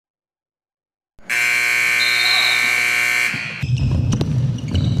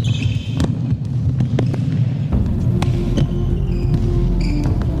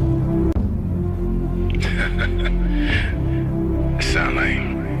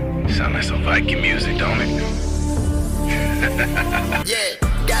like some Viking music, don't it? Yeah,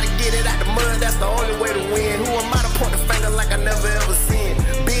 gotta get it out the mud, that's the only way to win. Who am I to point the finger like I never ever seen?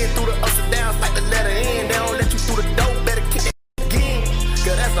 Been through the ups and downs like the letter N. They don't let you through the door, better kick it again.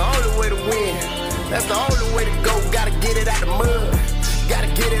 Cause that's the only way to win. That's the only way to go. Gotta get it out the mud, gotta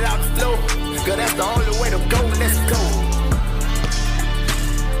get it out the flow. Cause that's the only way to go, let's go.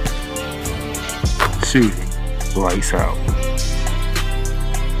 Shooting, lights out.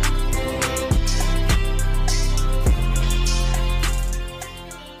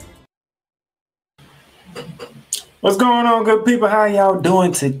 What's going on, good people? How y'all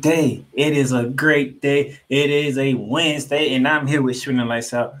doing today? It is a great day. It is a Wednesday, and I'm here with Shooting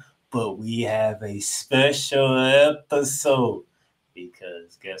Lights Out. But we have a special episode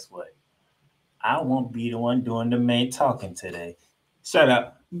because guess what? I won't be the one doing the main talking today. Shout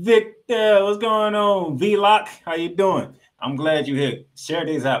out, Victor. What's going on? V-Lock, how you doing? I'm glad you're here. Share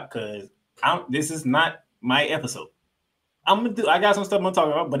this out because this is not my episode. I got some stuff I'm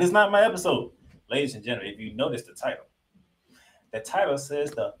talking about, but it's not my episode. Ladies and gentlemen, if you notice the title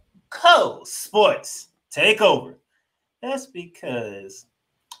says the Cole Sportz Takeover. That's because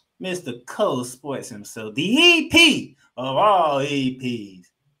Mr. Cole Sportz himself, the EP of all EPs,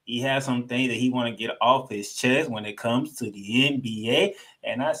 he has something that he want to get off his chest when it comes to the NBA.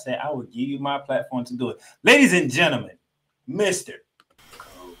 And I said, I will give you my platform to do it. Ladies and gentlemen, Mr.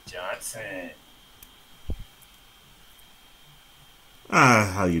 Cole Johnson.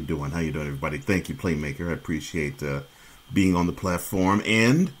 How you doing? How you doing, everybody? Thank you, Playmaker. I appreciate being on the platform,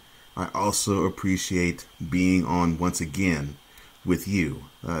 and I also appreciate being on once again with you.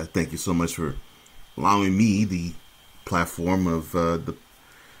 Thank you so much for allowing me the platform of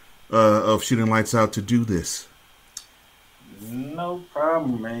Shooting Lights Out to do this. No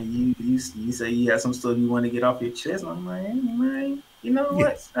problem, man. You say you have some stuff you want to get off your chest. I'm like, hey, man, you know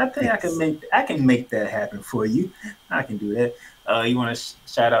what? Yes. I think I can make that happen for you. I can do that. You want to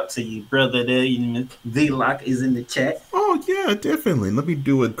shout out to your brother there? V-Lock is in the chat. Oh yeah, definitely. Let me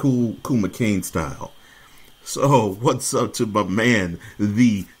do it cool McCain style. So what's up to my man,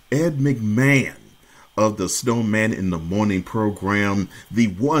 the Ed McMahon of the Snowman in the Morning program, the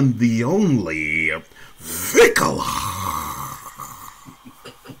one, the only, Vicola.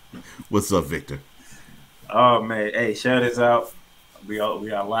 What's up, Victor? Oh man, hey, shout us out. We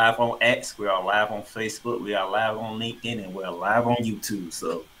are live on X, we are live on Facebook, we are live on LinkedIn, and we're live on YouTube.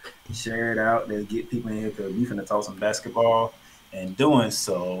 So share it out. Let's get people in here because we finna talk some basketball. And doing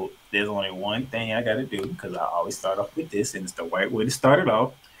so, there's only one thing I gotta do because I always start off with this, and it's the right way to start it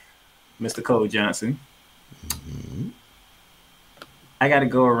off. Mr. Cole Johnson. Mm-hmm. I gotta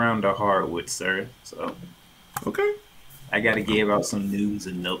go around the hardwood, sir. So okay. I gotta give out some news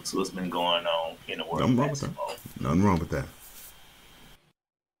and notes what's been going on in the world of basketball. Nothing wrong with that.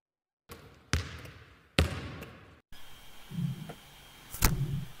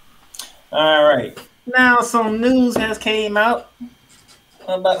 All right. Now some news has came out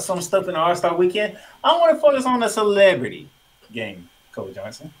about some stuff in the All-Star weekend. I want to focus on the celebrity game, Cole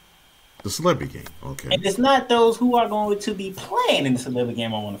Johnson. The celebrity game, okay. And it's not those who are going to be playing in the celebrity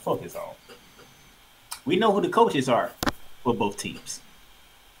game I want to focus on. We know who the coaches are for both teams.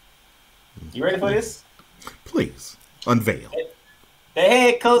 You ready for this? Please, unveil. The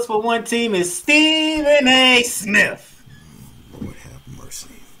head coach for one team is Stephen A. Smith. Lord have mercy.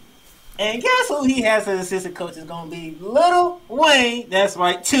 And guess who he has as assistant coach is going to be? Lil Wayne, that's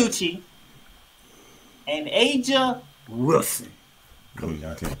right, Tucci, and Aja Wilson.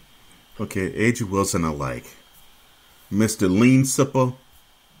 Okay, Aja Wilson I like. Mr. Lean Sipper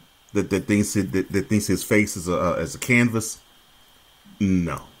that thinks his face is as a canvas.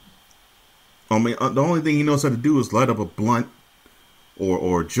 No. I mean, the only thing he knows how to do is light up a blunt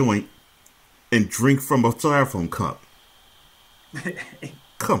or a joint and drink from a styrofoam cup.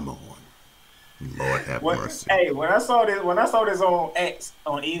 Come on. Lord have mercy. Hey, when I saw this on X,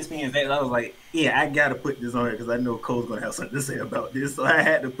 on ESPN's X, I was like, yeah, I gotta put this on here because I know Cole's gonna have something to say about this, so I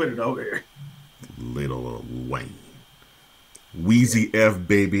had to put it over here. Little Wayne. Wheezy F,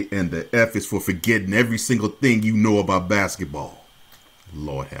 baby, and the F is for forgetting every single thing you know about basketball.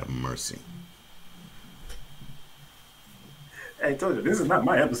 Lord have mercy. Hey, I told you, this is not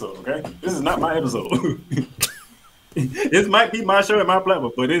my episode, okay? This is not my episode. This might be my show and my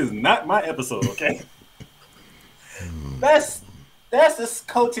platform, but it is not my episode, okay? That's the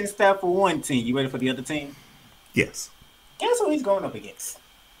coaching staff for one team. You ready for the other team? Yes. Guess who he's going up against?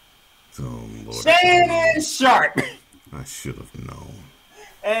 Oh, Lord. Shannon Sharp. I should have known.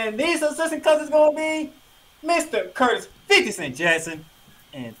 And these assistant coaches going to be Mr. Curtis 50 Cent Jackson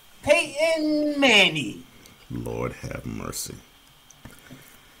and Peyton Manning. Lord have mercy.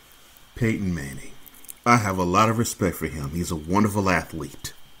 Peyton Manning. I have a lot of respect for him. He's a wonderful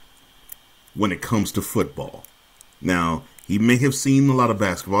athlete when it comes to football. Now, he may have seen a lot of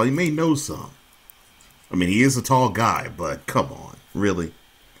basketball. He may know some. I mean, he is a tall guy, but come on, really?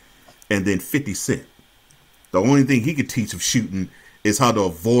 And then 50 Cent. The only thing he could teach of shooting is how to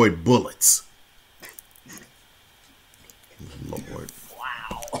avoid bullets. Lord.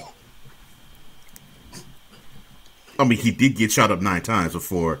 Wow. I mean, he did get shot up 9 times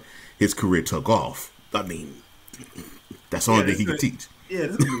before his career took off. I mean, that's the only thing he could teach. Yeah,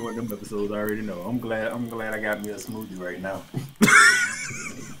 this is gonna be one of them episodes I already know. I'm glad I got me a smoothie right now.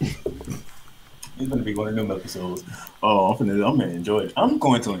 It's gonna be one of them episodes. Oh, I'm gonna enjoy it. I'm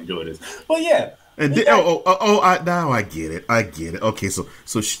going to enjoy this. But yeah. And then, now I get it. I get it. Okay, so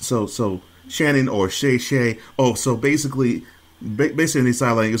Shannon or Shay. Oh, so basically in the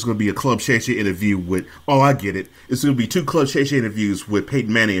sideline, it's going to be a Club Shay interview with. Oh, I get it. It's going to be 2 Club Shay interviews with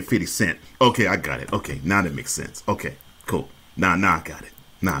Peyton Manning and 50 Cent. Okay, I got it. Okay, now that makes sense. Okay, cool. Now I got it.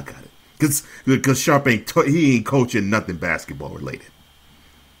 Because Sharp ain't coaching nothing basketball related.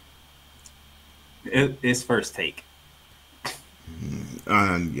 It's first take.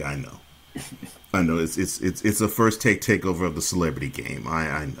 Yeah, I know. I know it's a first takeover of the celebrity game.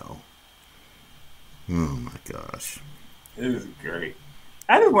 I know. Oh my gosh, it is great.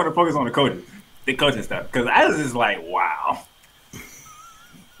 I just want to focus on the coaching stuff because I was just like, wow.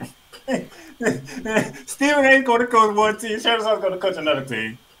 Stephen A's going to coach one team. Shannon's going to coach another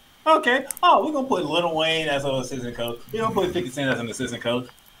team. Okay. Oh, we're gonna put Lil Wayne as an assistant coach. We're gonna put 50 Cent as an assistant coach.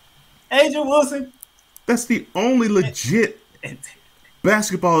 Adrian Wilson. That's the only legit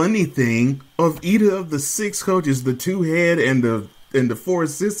basketball anything of either of the 6 coaches, the 2 head and the 4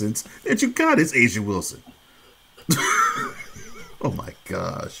 assistants that you got is Adrian Wilson. Oh my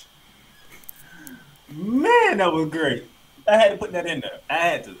gosh. Man, that was great. I had to put that in there.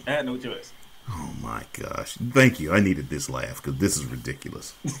 I had no choice. Oh my gosh. Thank you. I needed this laugh because this is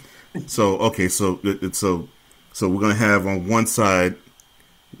ridiculous. So we're gonna have on one side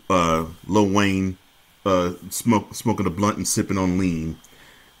Lil Wayne smoking a blunt and sipping on lean,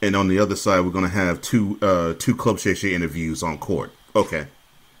 and on the other side we're gonna have two Club Shay interviews on court. Okay,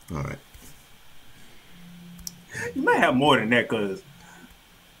 all right. You might have more than that because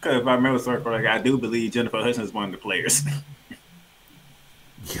if I remember correctly, I do believe Jennifer Hudson is one of the players.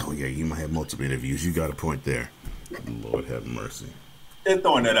 Yeah, you might have multiple interviews. You got a point there. Lord have mercy. Just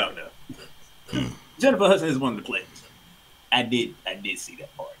throwing that out there. Jennifer Hudson is one of the players. I did see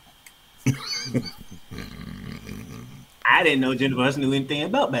that part. I didn't know Jennifer Hudson knew anything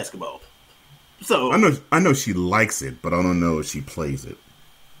about basketball. So I know she likes it, but I don't know if she plays it.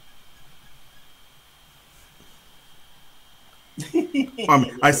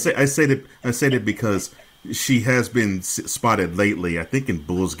 I say that because she has been spotted lately, I think in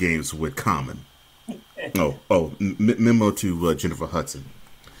Bulls games with Common. Memo to Jennifer Hudson.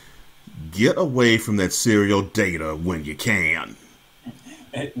 Get away from that serial data when you can.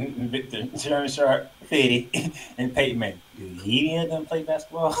 Victor, Sharon Sharp, Fetty, and Peyton Manning. Do either of them play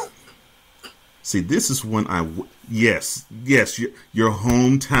basketball? See, this is when yes, your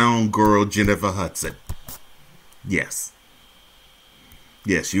hometown girl, Jennifer Hudson. Yes,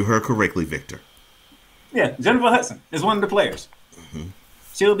 you heard correctly, Victor. Yeah, Jennifer Hudson is one of the players. Mm-hmm.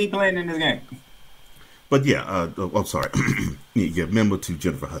 She'll be playing in this game. But yeah, I'm sorry. Yeah, memo to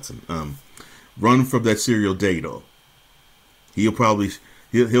Jennifer Hudson. Run from that serial data. He'll probably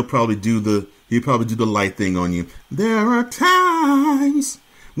do the light thing on you. There are times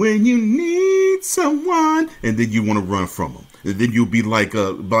when you need someone, and then you want to run from them. And then you'll be like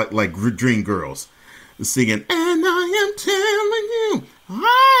Dream Girls, singing, "And I am telling you,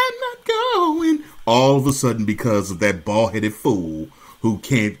 I'm not going." All of a sudden, because of that bald-headed fool who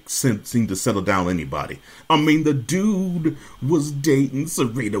can't seem to settle down anybody. I mean, the dude was dating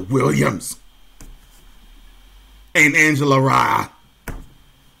Serena Williams and Angela Rye.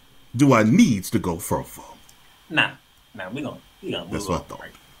 Do I needs to go further? Nah, we gonna move That's what I thought.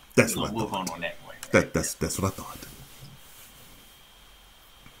 That's what I thought. Move on that way. That's what I thought.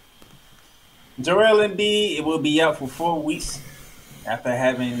 Joel Embiid will be out for 4 weeks after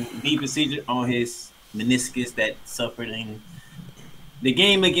having knee procedure on his meniscus that suffered in the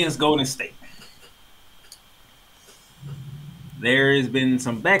game against Golden State. There has been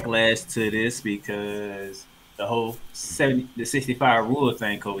some backlash to this because the whole 65 rule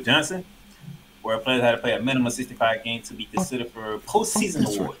thing, Cole Johnson, where players had to play a minimum of 65 games to be considered for postseason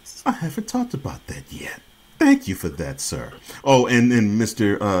awards. Right. I haven't talked about that yet. Thank you for that, sir. Oh, and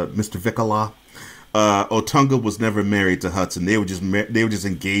Mr. Vikala, Otunga was never married to Hudson. They were just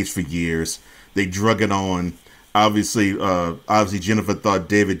engaged for years. They drug it on. Obviously, Jennifer thought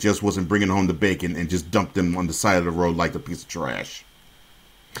David just wasn't bringing home the bacon and just dumped him on the side of the road like a piece of trash.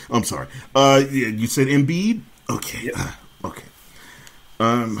 I'm sorry. You said Embiid? Okay. Yep. Okay.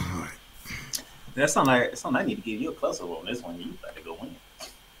 All right. That's something I need to give you a closer on this one. You better go win.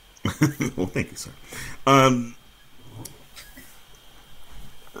 Well, thank you, sir. I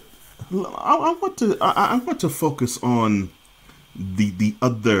want to focus on the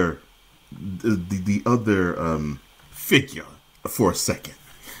other figure for a second,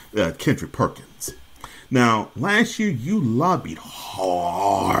 Kendrick Perkins. Now, last year you lobbied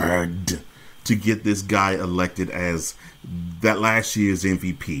hard to get this guy elected as that last year's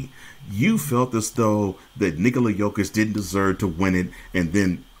MVP. You felt as though that Nikola Jokic didn't deserve to win it, and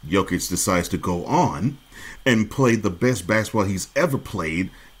then Jokic decides to go on and play the best basketball he's ever played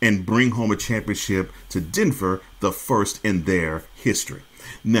and bring home a championship to Denver, the first in their history.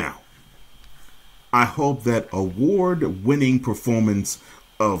 Now, I hope that award-winning performance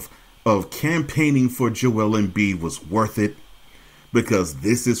of campaigning for Joel Embiid was worth it, because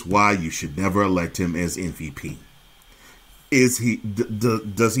this is why you should never elect him as MVP. Does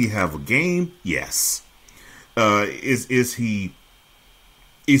he have a game? Yes. Is he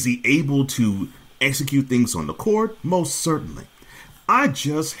able to execute things on the court? Most certainly. I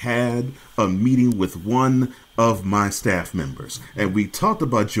just had a meeting with one of my staff members, and we talked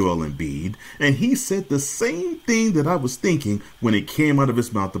about Joel Embiid, and he said the same thing that I was thinking when it came out of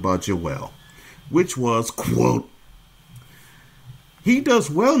his mouth about Joel, which was, quote, he does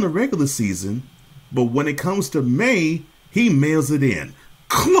well in the regular season, but when it comes to May, he mails it in,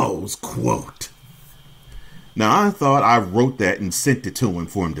 close quote. Now, I thought I wrote that and sent it to him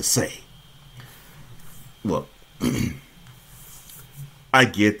for him to say. Look, I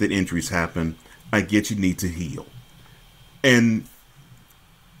get that injuries happen. I get you need to heal. And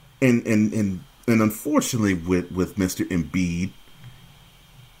unfortunately with Mr. Embiid,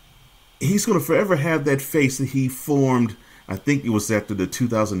 he's going to forever have that face that he formed, I think it was after the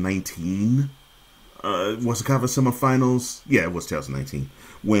 2019 Western Conference semifinals. Yeah, it was 2019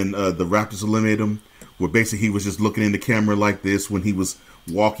 when the Raptors eliminated him, where basically he was just looking in the camera like this when he was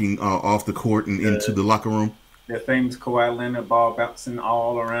walking off the court and into the locker room. That famous Kawhi Leonard ball bouncing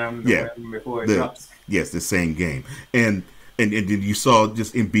all around the rim before it drops. Yes, the same game. And then you saw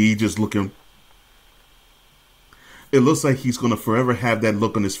just Embiid just looking. It looks like he's going to forever have that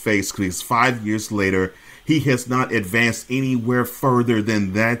look on his face because 5 years later, he has not advanced anywhere further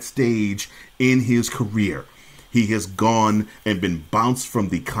than that stage in his career. He has gone and been bounced from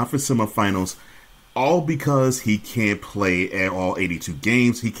the conference semifinals, all because he can't play at all 82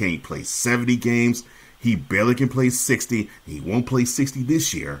 games. He can't play 70 games. He barely can play 60. He won't play 60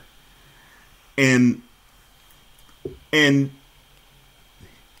 this year. And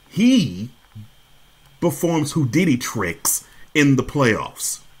he performs Houdini tricks in the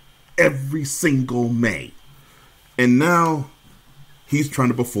playoffs every single May. And now he's trying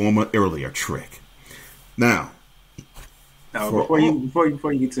to perform an earlier trick. Now before you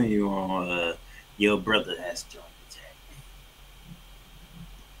continue on, your brother has joined the chat.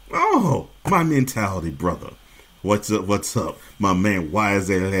 Oh, my mentality brother. What's up? My man, why is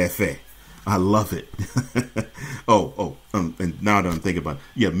that laughing? I love it. And now that I'm thinking about it.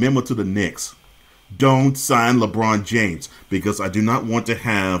 Yeah, memo to the Knicks. Don't sign LeBron James, because I do not want to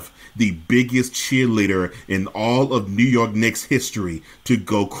have the biggest cheerleader in all of New York Knicks history to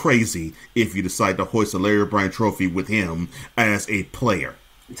go crazy if you decide to hoist a Larry O'Brien trophy with him as a player.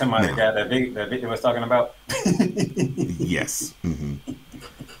 You talking about the guy that Victor was talking about? Yes. Mm-hmm.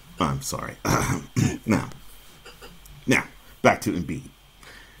 I'm sorry. Now, back to Embiid.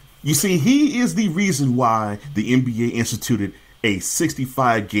 You see, he is the reason why the NBA instituted a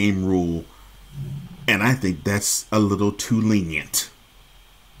 65-game rule, and I think that's a little too lenient.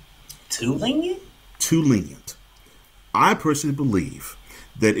 Too lenient? Too lenient. I personally believe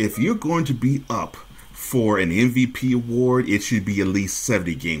that if you're going to be up for an MVP award, it should be at least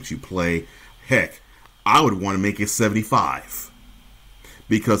 70 games you play. Heck, I would want to make it 75.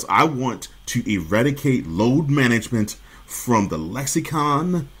 Because I want to eradicate load management from the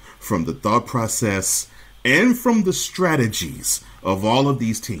lexicon, from the thought process, and from the strategies of all of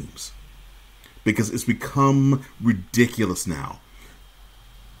these teams. Because it's become ridiculous now.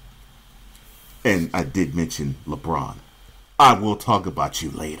 And I did mention LeBron. I will talk about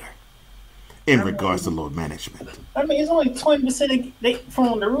you later in regards to load management. I mean, it's only 20%.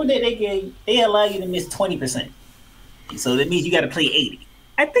 From the rule that they gave, they allow you to miss 20%. So that means you got to play 80.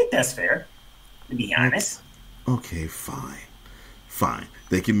 I think that's fair, to be honest. Okay, fine.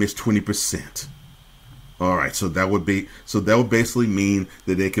 They can miss 20%. All right, so that would basically mean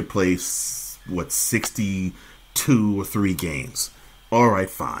that they could play 60 2 or 3 games. All right,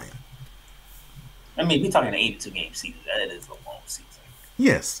 fine. I mean, we're talking an 82-game season. That is a long season.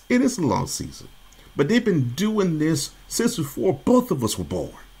 Yes, it is a long season. But they've been doing this since before both of us were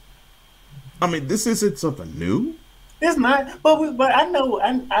born. I mean, this isn't something new. It's not, but I know.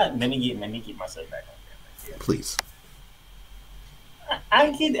 Let me get myself back on there. Please.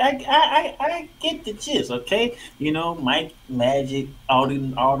 I get the gist, okay? You know, Mike, Magic, all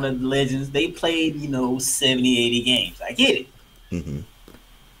the legends, they played, 70, 80 games. I get it. Mm-hmm.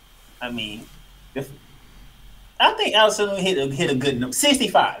 I mean, I think Alcino hit a good number.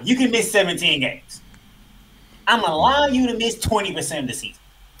 65. You can miss 17 games. I'm allowing you to miss 20% of the season.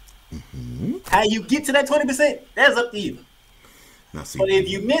 Mm-hmm. How you get to that 20%, that's up to you. Now, see, but if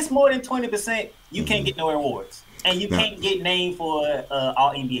you miss more than 20%, you can't get no awards. And you can't get named for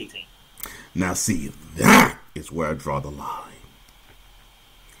all NBA team. Now, see, that is where I draw the line.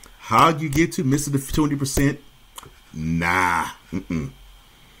 How you get to missing the 20%? Nah.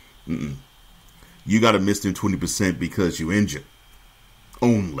 You got to miss them 20% because you injured.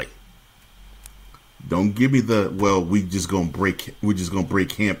 Only. Don't give me the, well, we're just gonna break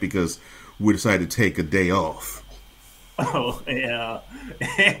camp because we decided to take a day off. Oh yeah.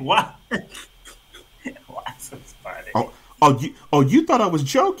 Why? Why so funny? You thought I was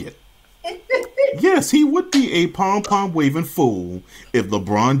joking? Yes, he would be a pom-pom waving fool if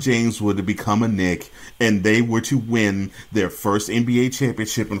LeBron James were to become a Knick and they were to win their first NBA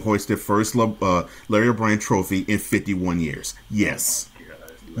championship and hoist their first Larry O'Brien trophy in 51 years. Yes.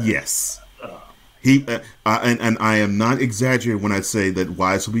 Yes. He and I am not exaggerating when I say that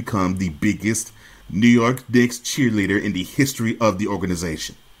Wise will become the biggest New York Knicks cheerleader in the history of the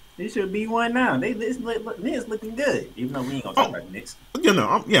organization. They should be one now. Knicks looking good, even though we ain't gonna talk about the Knicks. I'm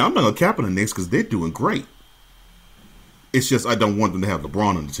not gonna cap on the Knicks because they're doing great. It's just I don't want them to have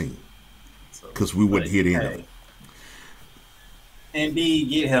LeBron on the team because we wouldn't hear the end of it. Embiid,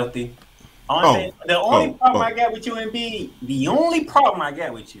 get healthy. The only problem I got with you, Embiid, the only problem I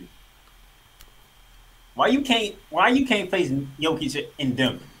got with you, why you can't face Jokic in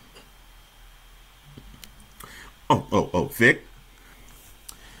Denver? Vic.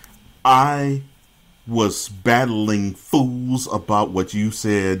 I was battling fools about what you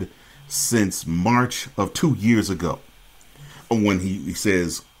said since March of 2 years ago. When he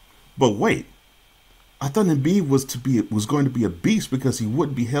says, but wait, I thought Embiid was going to be a beast because he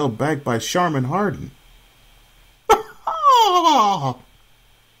wouldn't be held back by Sharman Harden.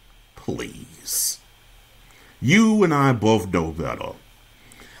 Please. You and I both know better.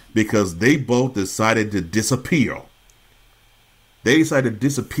 Because they both decided to disappear. They decided to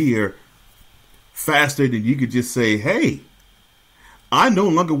disappear faster than you could just say, hey, I no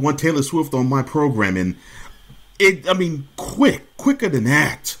longer want Taylor Swift on my program. And quicker than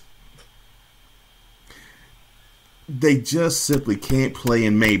that. They just simply can't play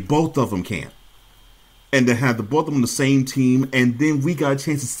in May. Both of them can't. And to have both of them on the same team, and then we got a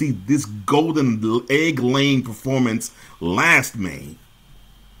chance to see this golden egg-laying performance last May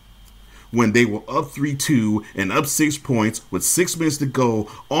when they were up 3-2 and up 6 points with 6 minutes to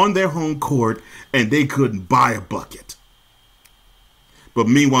go on their home court, and they couldn't buy a bucket. But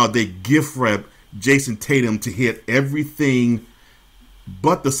meanwhile, they gift wrap Jason Tatum to hit everything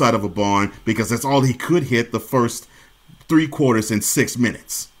but the side of a barn because that's all he could hit the first 3 quarters in 6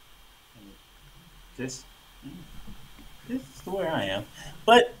 minutes. This is where I am.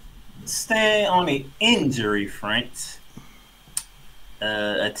 But staying on the injury front,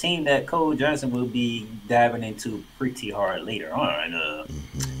 a team that Cole Johnson will be diving into pretty hard later on.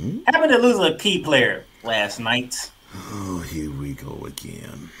 Having to lose a key player last night. Oh, here we go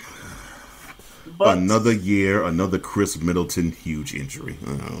again. But another year, another Chris Middleton huge injury.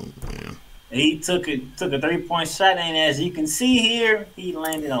 Oh, man. He took a 3-point shot, and as you can see here, he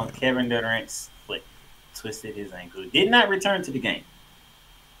landed on Kevin Durant's foot, twisted his ankle. Did not return to the game.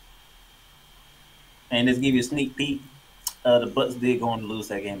 And let's give you a sneak peek. The Bucks did go on to lose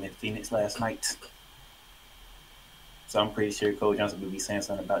that game in Phoenix last night. So I'm pretty sure Cole Johnson will be saying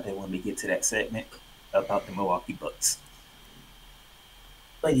something about that when we get to that segment about the Milwaukee Bucks.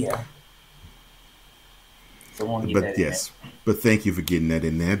 But yeah. So but thank you for getting that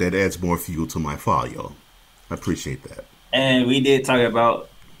in there. That adds more fuel to my fire. I appreciate that. And we did talk about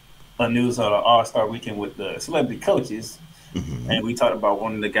a news on the All-Star weekend with the celebrity coaches. Mm-hmm. And we talked about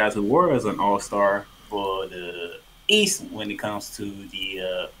one of the guys who was an All-Star for the East when it comes to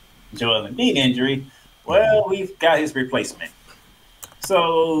the Joel Embiid injury. Well, we've got his replacement.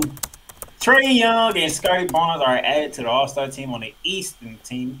 So Trae Young and Scottie Barnes are added to the All-Star team on the Eastern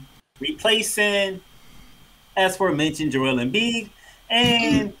team, replacing, as aforementioned, Joel Embiid.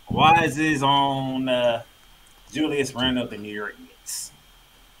 And Wise is on Julius Randle of the New York Knicks.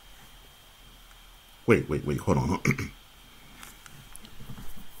 Wait, hold on.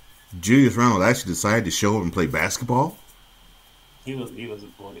 Julius Randle actually decided to show up and play basketball? He was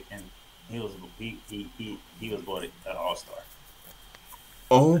voted and he was voted an All-Star.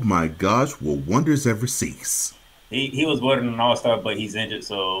 Oh my gosh, will wonders ever cease? He was voted an All-Star, but he's injured,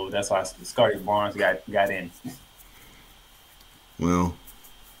 so that's why Scotty Barnes got in. Well,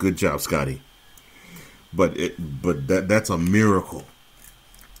 good job, Scotty. But that's a miracle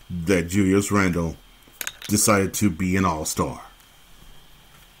that Julius Randle decided to be an All-Star.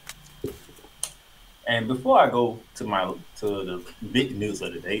 And before I go to the big news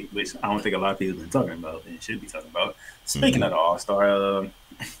of the day, which I don't think a lot of people have been talking about and should be talking about. Speaking of the All-Star,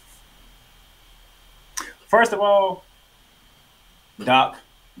 first of all, Doc,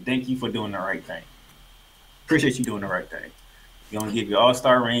 thank you for doing the right thing. Appreciate you doing the right thing. You're gonna give your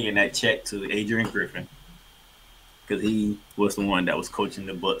All-Star ring and that check to Adrian Griffin because he was the one that was coaching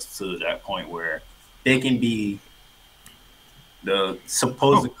the Bucks to that point where they can be the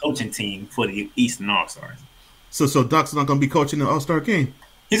supposed coaching team for the Eastern All-Stars. So Doc's not going to be coaching the All-Star game?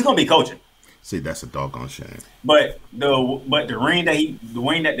 He's going to be coaching. See, that's a doggone shame. But the ring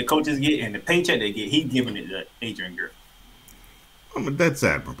that the coaches get and the paycheck they get, he's giving it to Adrian Griffin. I mean, that's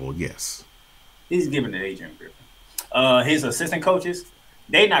admirable, yes. He's giving it to Adrian Griffin. His assistant coaches,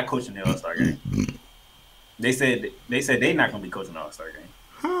 they not coaching the All-Star game. They said they're not going to be coaching the All-Star game.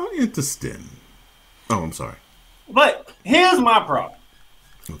 How interesting. Oh, I'm sorry. But here's my problem.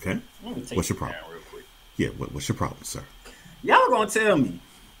 Okay. What's your problem? Real quick. Yeah, what's your problem, sir? Y'all gonna tell me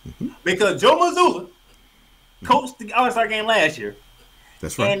because Joe Mazzulla coached the All-Star game last year.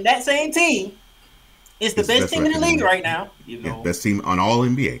 That's right. And that same team is the best team in the league right now. Best team on all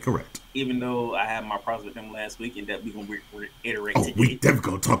NBA, correct. Even though I had my problems with them last week and that we're gonna reiterate today. We never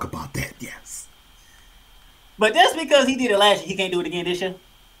gonna talk about that, yes. But just because he did it last year, he can't do it again this year?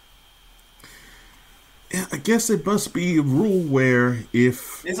 Yeah, I guess it must be a rule where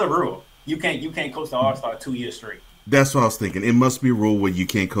if it's a rule, you can't coach the All-Star 2 years straight. That's what I was thinking. It must be a rule where you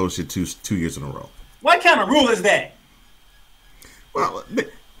can't coach it two years in a row. What kind of rule is that? Well,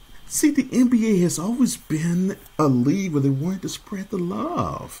 see, the NBA has always been a league where they wanted to spread the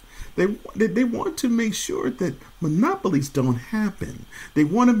love. They want to make sure that monopolies don't happen. They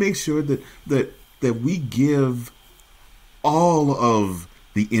want to make sure that we give all of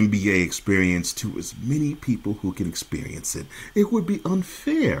the NBA experience to as many people who can experience it. It would be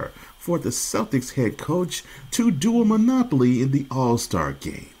unfair for the Celtics head coach to do a monopoly in the All-Star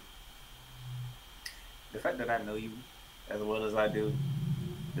game. The fact that I know you as well as I do,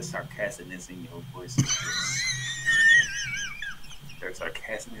 the sarcasticness in your voice there's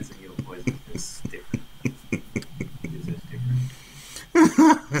sarcasticness in your voice is different. It's just different.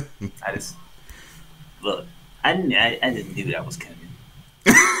 I just knew that was coming.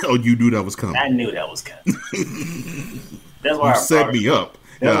 Oh, you knew that was coming. I knew that was coming. That's why you set me up.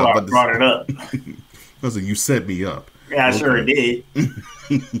 That's why I brought it up. Listen, you set me up. Yeah, I sure did.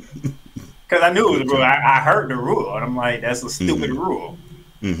 Because I knew it was a rule. I heard the rule, and I'm like, that's a stupid rule.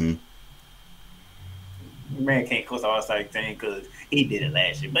 Mm-hmm. Man can't coach the All-Star thing because he did it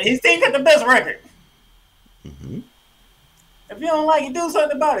last year, but his team got the best record. Mm-hmm. If you don't like it, do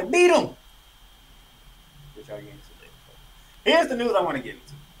something about it. Beat him. Here's the news I want to get into.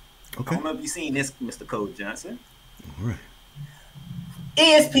 Okay. I don't know if you've seen this, Mr. Cole Johnson. All right.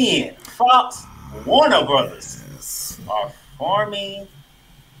 ESPN, Fox, Warner Brothers are forming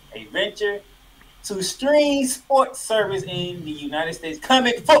a venture to stream sports service in the United States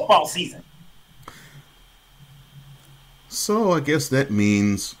coming football season. So I guess that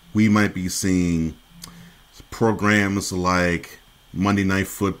means we might be seeing programs like Monday Night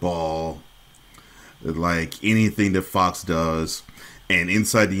Football, like anything that Fox does, and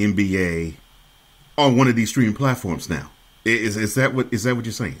inside the NBA on one of these streaming platforms now. Is that what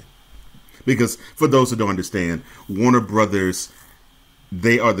you're saying? Because for those who don't understand, Warner Brothers,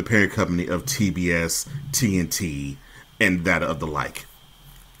 they are the parent company of TBS, TNT, and that of the like.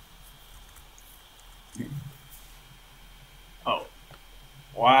 Oh,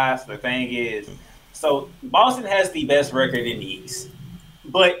 why? The thing is, so Boston has the best record in the East,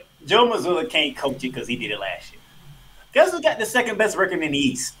 but Joe Mazzulla can't coach it because he did it last year. Guess who got the second best record in the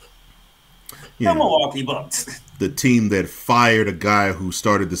East? The Milwaukee Bucks. The team that fired a guy who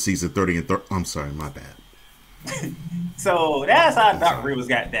started the season 30-30. I'm sorry, my bad. So that's how Doc Rivers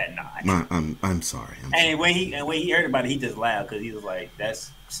got that nod. I'm sorry. And when he heard about it, he just laughed because he was like,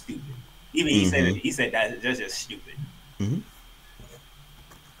 "That's stupid." Even he said that's just stupid. Mm-hmm.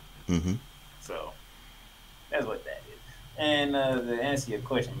 Mm-hmm. So that's what that is. And to answer your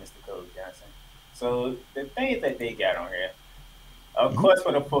question, Mr. Cole Johnson. So the things that they got on here, of course,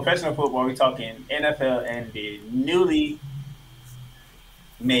 for the professional football, we're talking NFL and the newly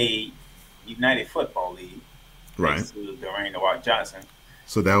made United Football League, Right. thanks to Dwayne "The Rock" Johnson.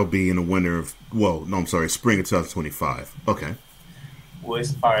 So that would be in the winter of, spring of 2025. Okay. Which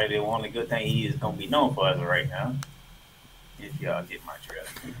is probably the only good thing he is going to be known for as of right now. If y'all get my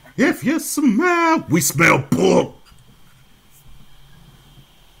drift. If you smell, we smell pork.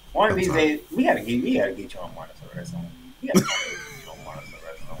 One of these days, we gotta get you on Monitor Wrestling. We gotta get you on Monitor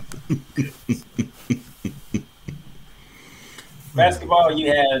Wrestling. Basketball, you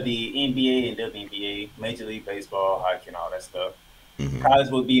have the NBA and WNBA, Major League Baseball, hockey, and all that stuff. College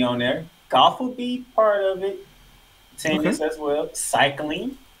will be on there. Golf will be part of it. Tennis as well.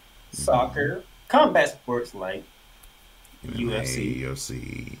 Cycling, soccer, combat sports like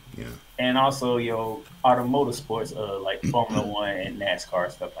UFC, yeah, and also your automotive sports like Formula One and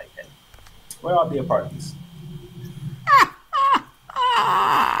NASCAR, stuff like that. Well, I'll be a part of this.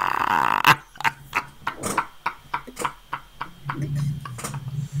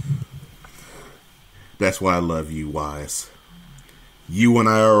 That's why I love you, Wise. You and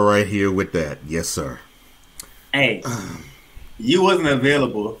I are right here with that. Yes, sir. Hey, you wasn't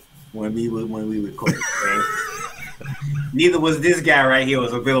available when we recorded. Okay? Neither was this guy right here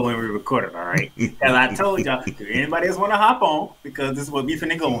was available when we recorded. All right, because I told y'all, if anybody else want to hop on, because this is what we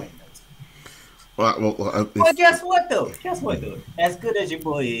finna go in. Well, guess what though? As good as your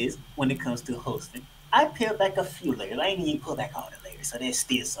boy is when it comes to hosting, I peeled back a few layers. I ain't even pull back all the layers, so there's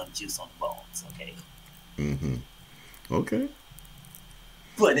still some juice on the bones. Okay. Okay.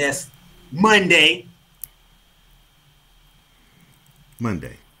 But that's Monday.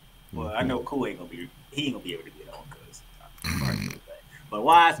 Well, I know Cole ain't gonna be able to get on because. But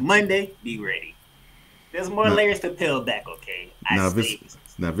Wise, Monday, be ready. There's more layers to peel back. Okay. If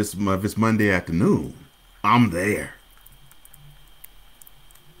it's Monday afternoon, I'm there.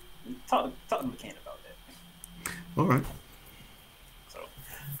 Talk to McCann about that. All right. So,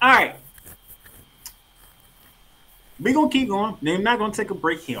 all right. We're going to keep going. We're not going to take a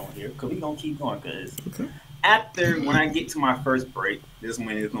break here on here because we're going to keep going because after when I get to my first break, this one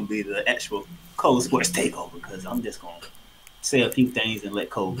is going to be the actual Cole Sportz Takeover because I'm just going to say a few things and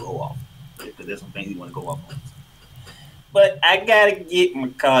let Cole go off because there's some things he want to go off on. But I got to get my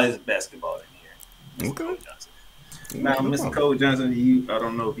college basketball in here. Mr. Cole Johnson. Now, Mr. Cole Johnson, I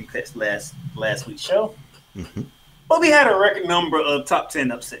don't know if you catch last week's show, but we had a record number of top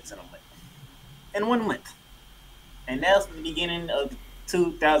 10 upsets in 1 month. And that's the beginning of the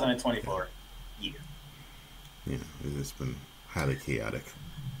 2024 year. Yeah, it's been highly chaotic.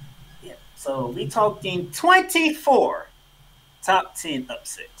 Yeah, so we talking 24 top 10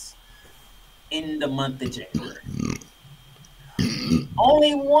 upsets in the month of January.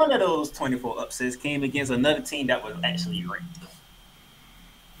 Only one of those 24 upsets came against another team that was actually ranked.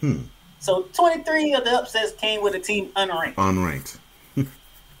 So 23 of the upsets came with a team unranked.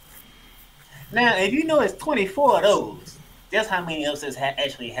 Now, if you know it's 24 of those, that's how many upsets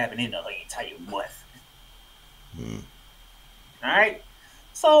actually happened in the entire month. All right?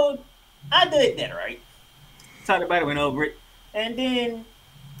 So, I did that, right? Talked about it, went over it. And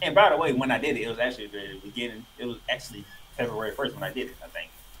by the way, when I did it, it was actually the beginning. It was actually February 1st when I did it, I think.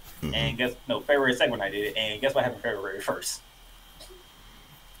 And February 2nd when I did it. And guess what happened February 1st?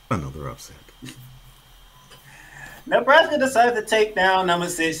 Another upset. Nebraska decided to take down number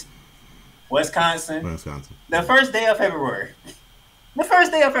 6. Wisconsin. The first day of February.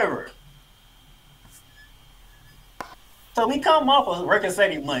 So we come off a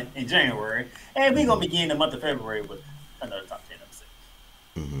record-setting month in January, and we're going to begin the month of February with another top 10 upset.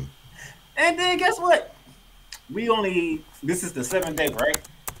 And then guess what? This is the 7th day, right?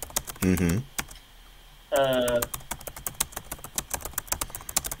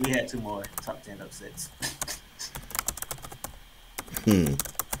 We had 2 more top 10 upsets.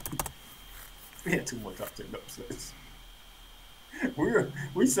 We had 2 more top 10 upsets.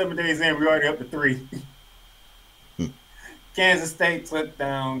 We 7 days in, we're already up to 3. Kansas State took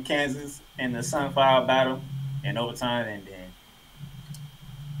down Kansas in the Sunflower battle in overtime, and then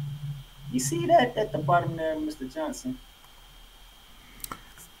you see that at the bottom there, Mr. Johnson.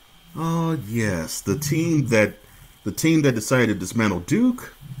 Oh yes, the team that decided to dismantle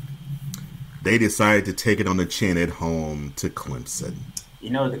Duke, they decided to take it on the chin at home to Clemson. You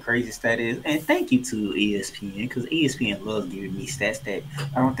know what the crazy stat is? And thank you to ESPN, because ESPN loves giving me stats that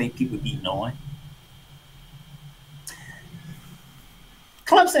I don't think people be knowing.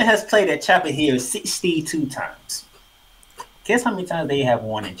 Clemson has played at Chapel Hill 62 times. Guess how many times they have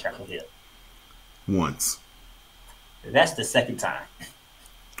won in Chapel Hill? Once. That's the 2nd time.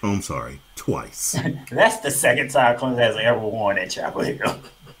 Oh, I'm sorry, twice. That's the second time Clemson has ever won at Chapel Hill.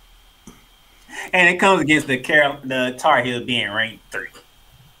 And it comes against the Tar Heels being ranked 3.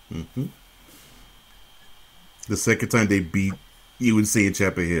 Mm-hmm. The second time they beat UNC in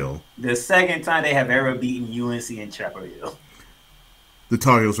Chapel Hill. The second time they have ever beaten UNC in Chapel Hill. The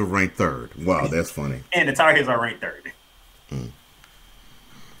Tar Heels were ranked 3rd. Wow, that's funny. And the Tar Heels are ranked 3rd.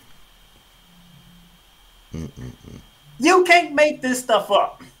 You can't make this stuff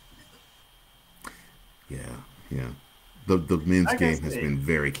up. Yeah. The men's game has been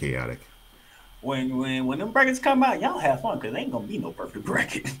very chaotic. When them brackets come out, y'all have fun because ain't gonna be no perfect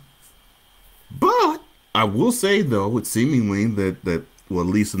bracket. But I will say though, it's seemingly that well, at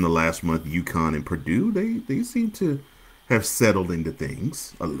least in the last month, UConn and Purdue, they seem to have settled into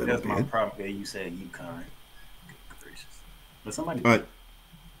things a little bit. That's my problem. That you said UConn. Good gracious. But somebody,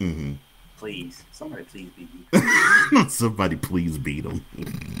 please, somebody please beat UConn. Somebody please beat them.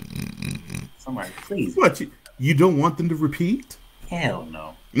 Somebody please. What you don't want them to repeat? Hell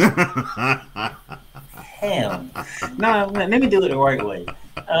no. Hell no. Let me do it the right way.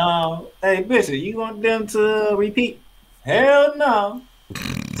 Hey, Bishop, you want them to repeat? Hell no.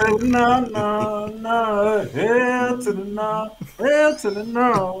 No. Hell to the no. Hell to the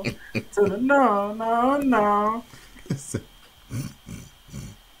no. To the no.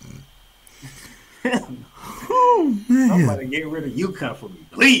 Oh, man. Somebody get rid of UConn for me,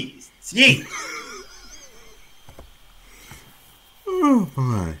 please. Jeez. Oh,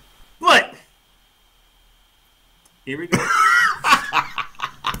 my. What? Here we go.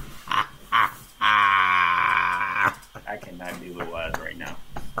 I cannot deal with Wise right now.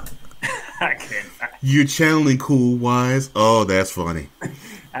 I cannot. You're channeling Cool Wise? Oh, that's funny.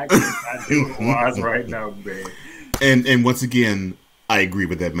 I cannot deal with Wise right now, man. And once again, I agree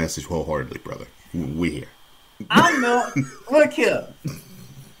with that message wholeheartedly, brother. We here. I know. Look here.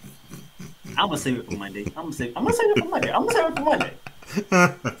 I'm gonna save it for Monday. I'm gonna save it for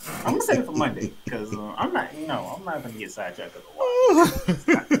Monday because I'm not gonna get sidetracked with the Wise. It's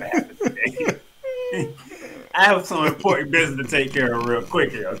not gonna happen today. I have some important business to take care of real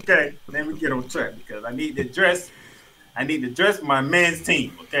quick here, okay? Let me get on track because I need to address my men's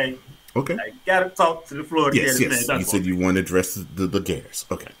team, okay? Okay. I gotta talk to the Florida Gators. Yes. You said you want to address the Gators.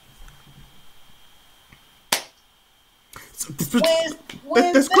 Okay.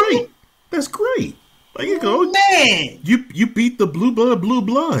 That's great. That's great. There you go. Man, you beat the Blue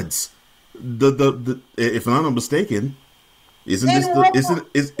Bloods. The if I'm not mistaken, isn't this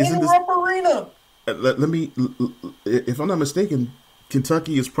Rupp Arena? Let me, if I'm not mistaken,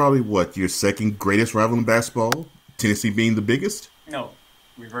 Kentucky is probably what, your second greatest rival in basketball? Tennessee being the biggest? No,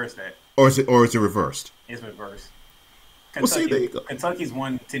 reverse that. Or is it reversed? It's reversed. Well, see, there you go. Kentucky's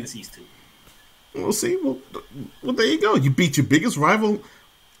 1, Tennessee's 2. Well, see, well, there you go. You beat your biggest rival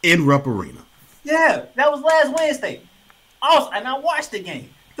in Rupp Arena. Yeah, that was last Wednesday. Also, and I watched the game.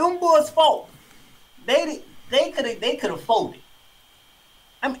 Them boys fought. They could have folded.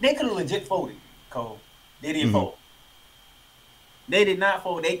 I mean, they could have legit folded. Cole. They didn't fold. They did not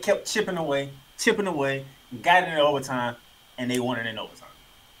fold. They kept chipping away, got it in overtime, and they won it in overtime.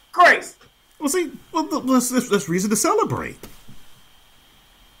 Grace. Well, see, that's reason to celebrate.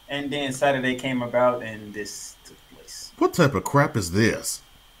 And then Saturday came about, and this took place. What type of crap is this?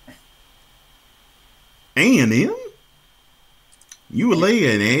 A&M? You would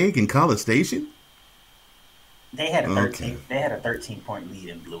lay an egg in College Station? They had a 13-point lead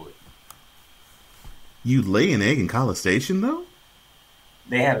and blew it. You lay an egg in College Station, though?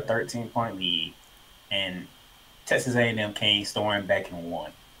 They had a 13-point lead, and Texas A&M came storming back and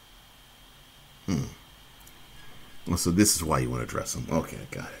won. Well, so this is why you want to address them. Okay,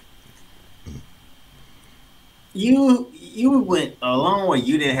 got it. You went a long way.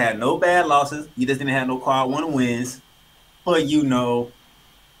 You didn't have no bad losses. You just didn't have no quad-1 wins. But you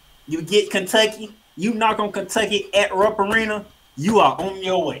get Kentucky. You knock on Kentucky at Rupp Arena. You are on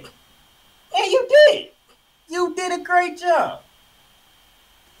your way. And you did. You did a great job.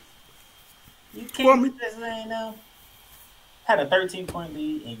 You can't had a 13-point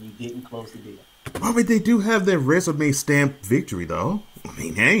lead and you didn't close the deal. I mean, they do have their resume stamped victory, though. I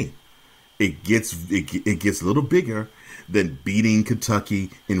mean, hey, it gets a little bigger than beating Kentucky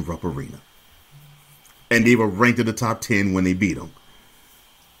in Rupp Arena, and they were ranked in the top 10 when they beat them.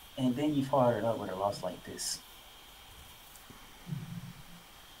 And then you followed it up with a loss like this.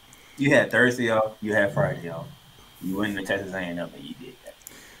 You had Thursday off. You had Friday off. You went to Texas A&M and you did that.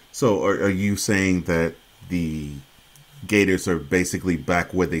 So, are you saying that the Gators are basically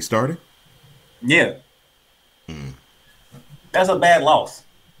back where they started? Yeah. That's a bad loss.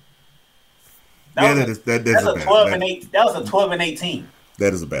 That was a 12 and 18.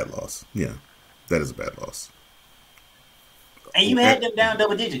 That is a bad loss. Yeah, that is a bad loss. And you had them down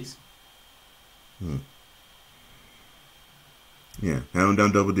double digits. Yeah, had them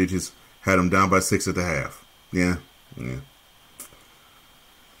down double digits. Had them down by 6 at the half. Yeah.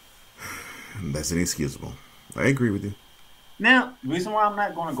 That's inexcusable. I agree with you. Now, the reason why I'm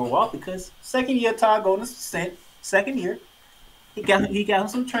not going to go off because second year Todd Golden's sent. Second year, he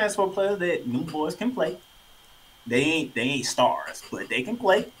got some transfer players that new boys can play. They ain't stars, but they can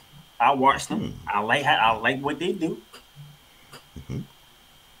play. I watch them. I like what they do.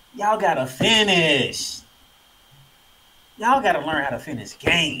 Y'all gotta finish. Y'all gotta learn how to finish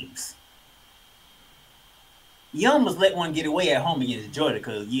games. You almost let one get away at home against Georgia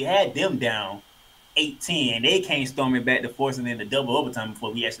because you had them down 8-10. They came storming back to forcing in the double overtime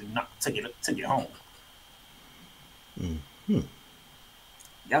before we actually took it home.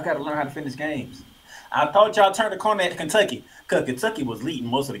 Y'all got to learn how to finish games. I thought y'all turned the corner at Kentucky because Kentucky was leading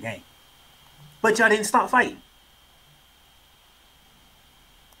most of the game. But y'all didn't stop fighting.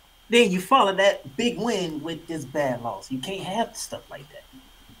 Then you follow that big win with this bad loss. You can't have stuff like that.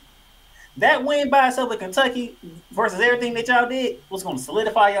 That win by itself with Kentucky versus everything that y'all did was going to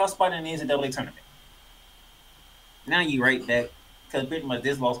solidify y'all spot in the NCAA tournament. Now you right back because pretty much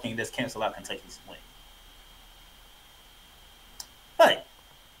this loss can just cancel out Kentucky's win. But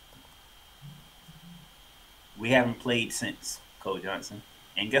we haven't played since, Cole Johnson.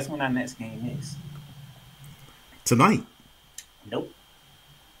 And guess when our next game is? Tonight. Nope.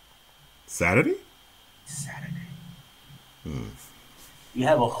 Saturday? Saturday. You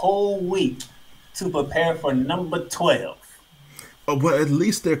have a whole week to prepare for number 12. Oh, but at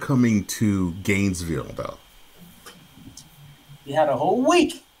least they're coming to Gainesville, though. You had a whole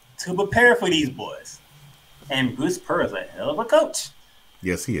week to prepare for these boys. And Bruce Purr is a hell of a coach.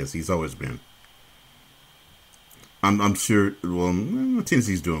 Yes, he is. He's always been. I'm sure, well,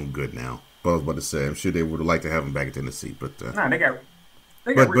 Tennessee's doing good now. But I was about to say, I'm sure they would like to have him back in Tennessee. But they got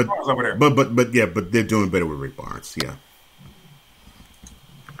Rick Barnes over there. But they're doing better with Rick Barnes, yeah.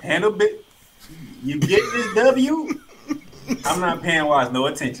 Handle bit. You get this W, I'm not paying Wise no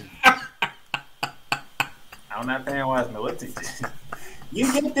attention. I'm not paying Wise no attention.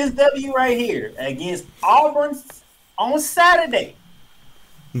 You get this W right here against Auburn on Saturday.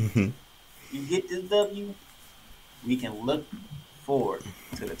 You get this W, we can look forward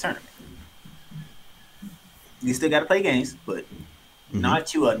to the tournament. You still got to play games, but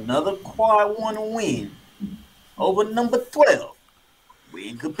not you another quad one win over number 12. We're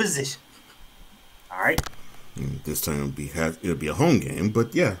in good position. All right. This time it'll be a home game,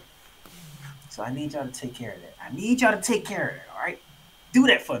 but yeah. So I need y'all to take care of that. I need y'all to take care of that. All right. Do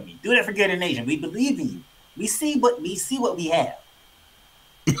that for me. Do that for Gator Nation. We believe in you. We see what we have.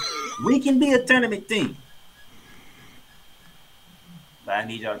 We can be a tournament team. But I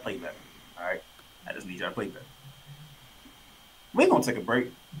need y'all to play better. All right. I just need y'all to play better. We're gonna take a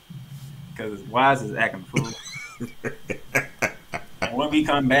break because Wise is acting fool. And when we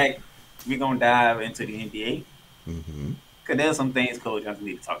come back, we're going to dive into the NBA. Because there's some things Cole Johnson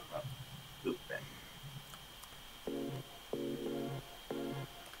need to talk about. We'll be back.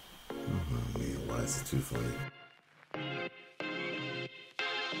 Oh, man, why is it too funny?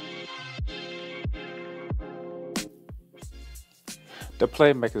 The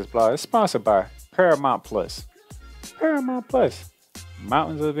Playmakers blog is sponsored by Paramount Plus. Paramount Plus,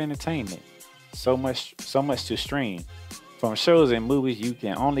 mountains of entertainment. So much to stream. From shows and movies you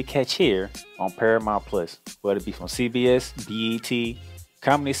can only catch here on Paramount Plus, whether it be from CBS, BET,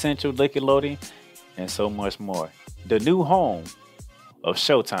 Comedy Central, Nickelodeon, and so much more. The new home of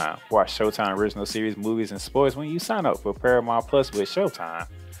Showtime. Watch Showtime original series, movies, and sports when you sign up for Paramount Plus with Showtime.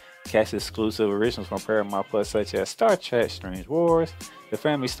 Catch exclusive originals from Paramount Plus such as Star Trek, Strange Wars, The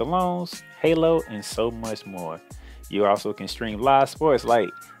Family Stallones, Halo, and so much more. You also can stream live sports like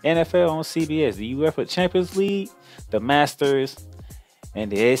NFL on CBS, the UEFA Champions League, the Masters,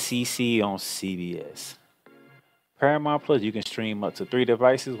 and the SEC on CBS. Paramount Plus, you can stream up to 3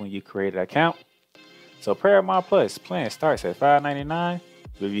 devices when you create an account. So Paramount Plus plan starts at $5.99.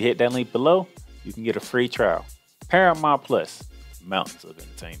 If you hit that link below, you can get a free trial. Paramount Plus, mountains of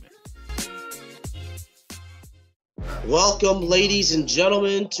entertainment. Welcome, ladies and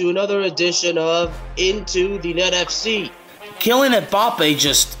gentlemen, to another edition of Into the Net FC. Kylian Mbappe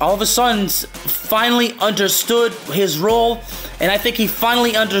just all of a sudden finally understood his role, and I think he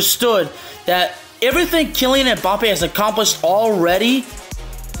finally understood that everything Kylian Mbappe has accomplished already,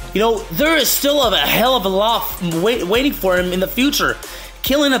 there is still a hell of a lot waiting for him in the future.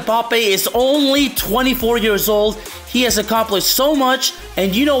 Kylian Mbappe is only 24 years old. He has accomplished so much,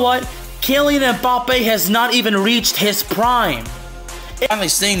 and you know what? Kylian Mbappe has not even reached his prime. finally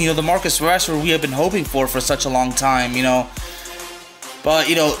seeing, the Marcus Rashford we have been hoping for such a long time, But,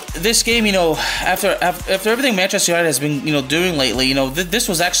 this game, after everything Manchester United has been, doing lately, this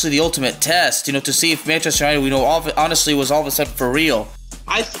was actually the ultimate test, to see if Manchester United, honestly was all of a sudden for real.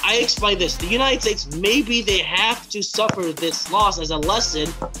 I explain this. The United States, maybe they have to suffer this loss as a lesson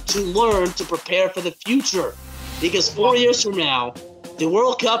to learn to prepare for the future. Because 4 years from now, the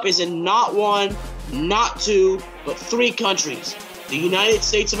World Cup is in not one, not two, but 3 countries. The United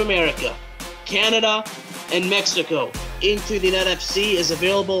States of America, Canada, and Mexico. Into the Net FC is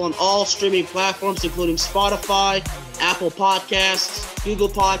available on all streaming platforms, including Spotify, Apple Podcasts, Google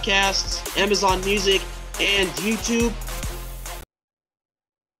Podcasts, Amazon Music, and YouTube.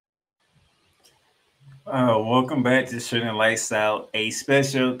 Welcome back to Shooting Lights Out, a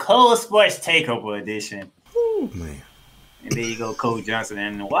special Cole Sportz Takeover edition. Oh, man. And there you go, Cole Johnson.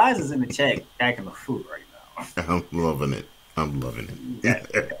 And Wise is in the chat acting the fool right now. I'm loving it.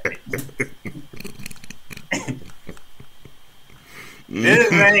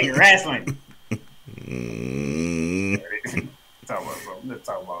 This ain't wrestling. Let's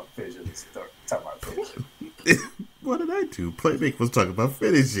talk about finishing. What did I do? Playmaker was talking about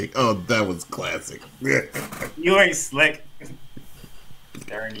finishing. Oh, that was classic. You ain't slick.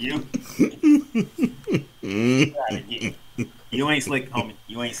 Darn you. You ain't slick, homie.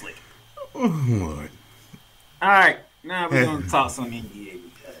 You ain't slick. Oh, Lord. All right. Now we're going to talk some NBA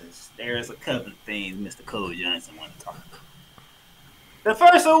because there's a couple of things Mr. Cole Johnson want to talk about. The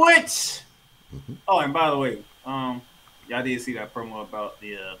first of which, oh, and by the way, y'all did see that promo about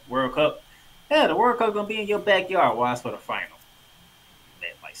the World Cup. Yeah, the World Cup gonna be in your backyard. Wise for the final.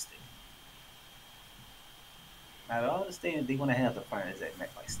 MetLife Stadium. Now, I understand they want to have the finals at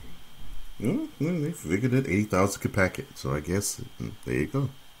MetLife Stadium. Well, they figured that 80,000 could pack it, so I guess there you go.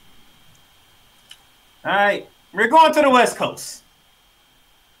 All right, we're going to the West Coast.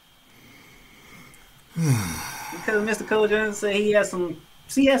 Because Mr. Cole Johnson said he has some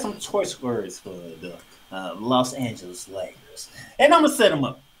choice words for the Los Angeles Lakers. And I'm going to set him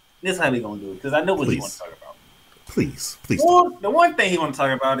up. This is how we're going to do it, because I know what he wants to talk about. Please. Well, the one thing he wants to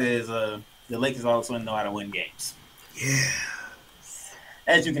talk about is the Lakers also know how to win games. Yeah.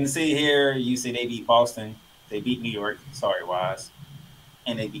 As you can see here, you see they beat Boston. They beat New York. Sorry, Wise.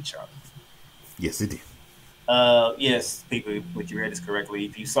 And they beat Charlotte. Yes, they did. Yes, people, what you read is correctly.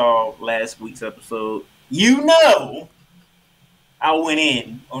 If you saw last week's episode, you know I went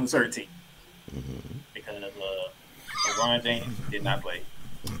in on a certain team. Because LeBron James did not play.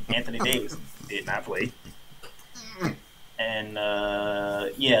 Anthony Davis did not play. And,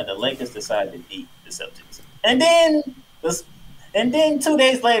 the Lakers decided to beat the Celtics. And then 2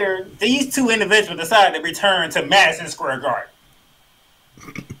 days later, these two individuals decided to return to Madison Square Garden.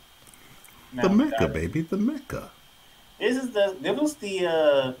 The Mecca, baby, the Mecca. This was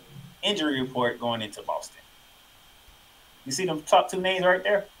the injury report going into Boston. You see them top 2 names right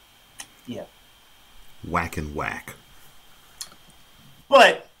there? Yeah. Whack and whack.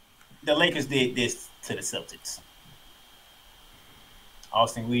 But the Lakers did this to the Celtics.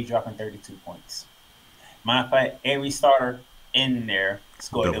 Austin Reed dropping 32 points. Matter of fact, every starter in there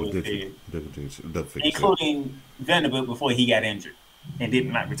scored double digits, including Vanderbilt before he got injured and did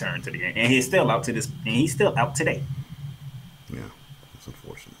not return to the game. And he's still out today. Yeah, that's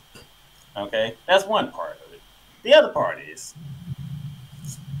unfortunate. Okay, that's one part of it. The other part is,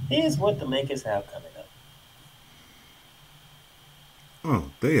 here's what the Lakers have coming up.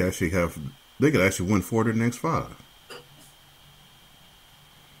 Oh, they could actually win 4 of the next 5.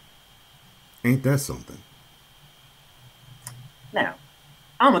 Ain't that something? Now,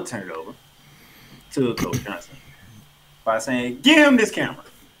 I'm going to turn it over to Coach Johnson by saying, give him this camera.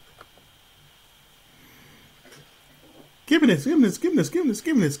 Give me this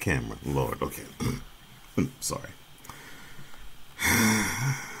camera. Lord, okay. Sorry.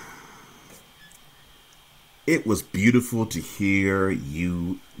 It was beautiful to hear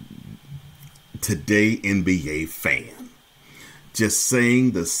you today, NBA fan, just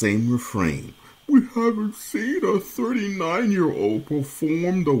saying the same refrain. We haven't seen a 39-year-old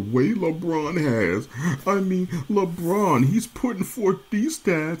perform the way LeBron has. I mean, LeBron, he's putting forth these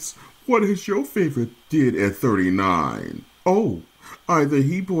stats. What has your favorite did at 39? Oh, either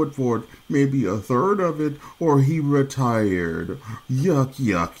he put forth maybe a third of it, or he retired. Yuck,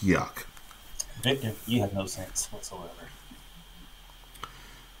 yuck, yuck. Victor, you have no sense whatsoever.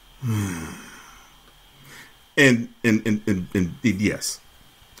 And yes,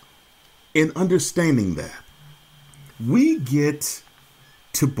 in understanding that, we get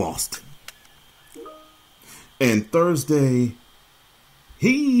to Boston, and Thursday,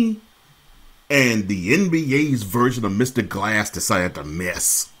 he and the NBA's version of Mr. Glass decided to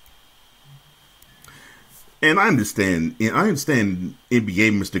miss. And I understand NBA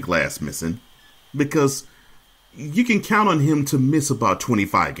Mr. Glass missing, because you can count on him to miss about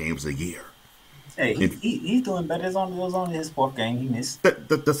 25 games a year. Hey, he's doing better. It was only his fourth game he missed.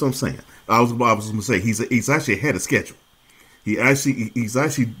 That's what I'm saying. I was going to say he's actually ahead of schedule. He's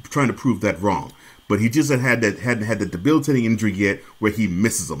actually trying to prove that wrong, but he just hadn't had the debilitating injury yet where he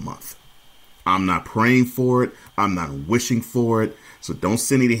misses a month. I'm not praying for it. I'm not wishing for it. So don't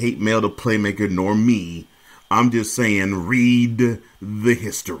send any hate mail to Playmaker nor me. I'm just saying, read the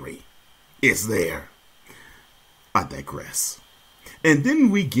history. It's there. I digress. And then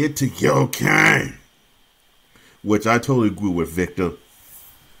we get to Yo Kang, which I totally agree with Victor.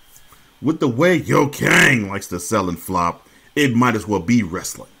 With the way Yo Kang likes to sell and flop, it might as well be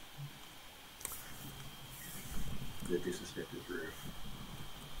wrestling. The disrespect is real.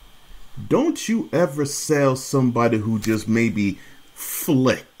 Don't you ever sell somebody who just maybe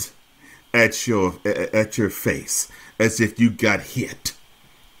flicked at your face as if you got hit.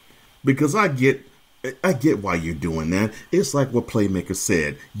 Because I get why you're doing that. It's like what Playmaker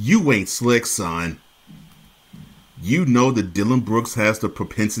said. You ain't slick, son. You know that Dylan Brooks has the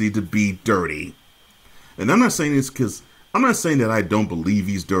propensity to be dirty. And I'm not saying that I don't believe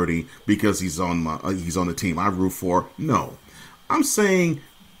he's dirty because he's on the team I root for. No. I'm saying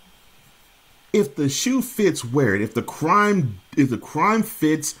if the shoe fits, wear it. If the crime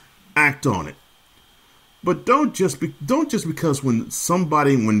fits, act on it. But don't just because when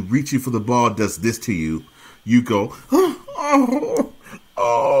somebody, when reaching for the ball, does this to you, you go, oh,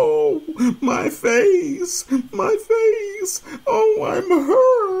 my face, oh, I'm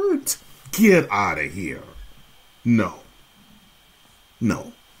hurt. Get out of here. No.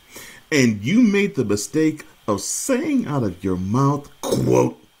 And you made the mistake of saying out of your mouth,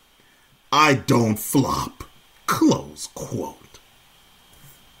 quote, I don't flop, close quote.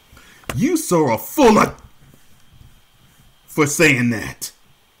 You saw a full of for saying that.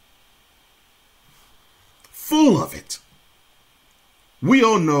 Full of it. We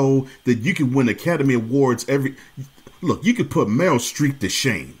all know that you can win Academy Awards Look, you could put Meryl Streep to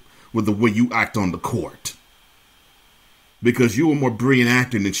shame with the way you act on the court. Because you are more brilliant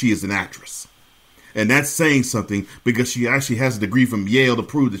actor than she is an actress. And that's saying something because she actually has a degree from Yale to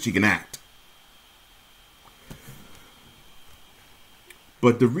prove that she can act.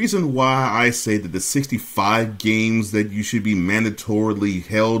 But the reason why I say that the 65 games that you should be mandatorily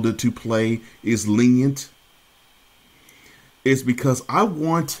held to play is lenient is because I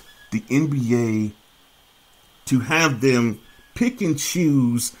want the NBA to have them pick and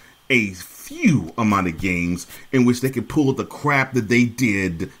choose a few amount of games in which they could pull the crap that they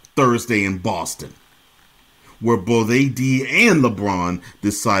did Thursday in Boston, where both AD and LeBron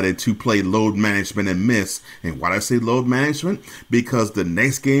decided to play load management and miss. And why do I say load management? Because the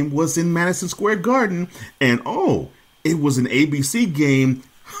next game was in Madison Square Garden, and it was an ABC game.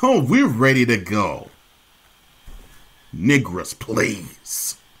 Oh, we're ready to go. Niggas,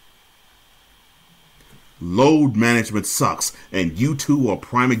 please. Load management sucks, and you two are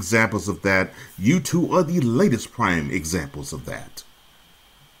prime examples of that. You two are the latest prime examples of that.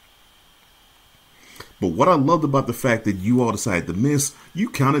 But what I loved about the fact that you all decided to miss, you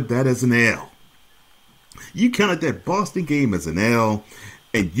counted that as an L. You counted that Boston game as an L,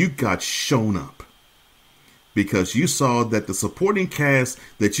 and you got shown up. Because you saw that the supporting cast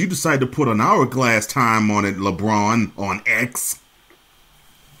that you decided to put an hourglass time on it, LeBron, on X,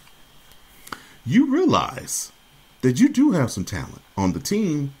 you realize that you do have some talent on the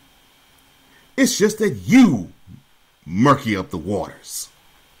team. It's just that you murky up the waters.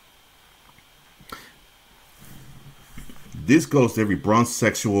 This goes to every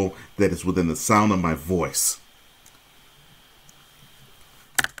bronzesexual that is within the sound of my voice.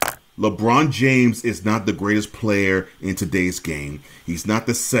 LeBron James is not the greatest player in today's game. He's not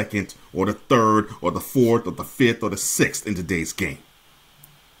the second or the third or the fourth or the fifth or the sixth in today's game.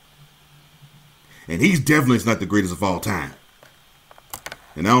 And he's definitely not the greatest of all time.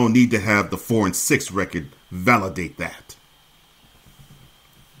 And I don't need to have the 4-6 record validate that.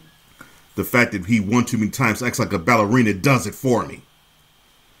 The fact that he won too many times acts like a ballerina does it for me.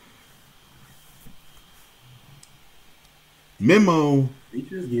 Memo. Did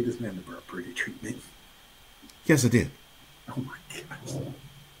you just give this man the pretty treatment? Yes, I did. Oh my gosh.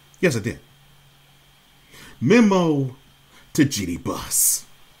 Yes, I did. Memo to GD Bus.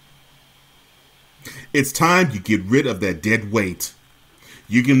 It's time you get rid of that dead weight.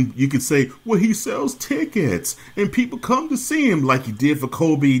 You can say, well, he sells tickets and people come to see him like he did for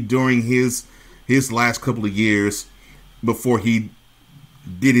Kobe during his last couple of years before he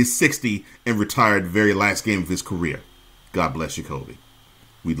did his 60 and retired the very last game of his career. God bless you, Kobe.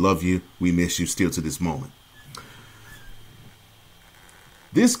 We love you. We miss you still to this moment.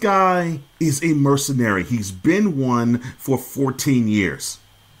 This guy is a mercenary. He's been one for 14 years.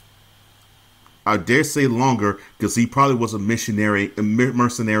 I dare say longer, because he probably was a mercenary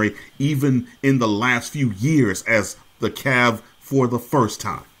even in the last few years as the Cav for the first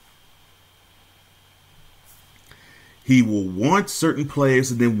time. He will want certain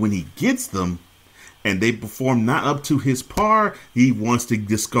players, and then when he gets them and they perform not up to his par, he wants to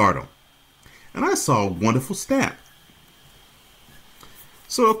discard them. And I saw a wonderful stat.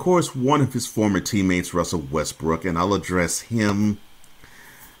 So, of course, one of his former teammates, Russell Westbrook, and I'll address him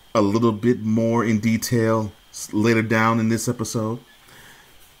a little bit more in detail later down in this episode.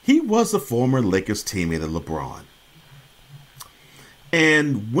 He was a former Lakers teammate of LeBron.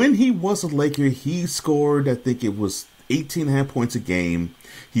 And when he was a Laker, he scored, I think it was 18.5 points a game.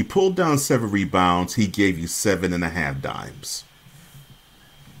 He pulled down 7 rebounds. He gave you 7.5 dimes.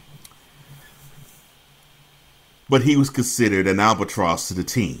 But he was considered an albatross to the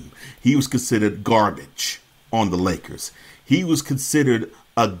team. He was considered garbage on the Lakers. He was considered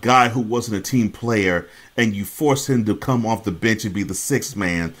a guy who wasn't a team player, and you forced him to come off the bench and be the 6th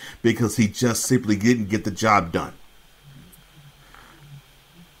man because he just simply didn't get the job done.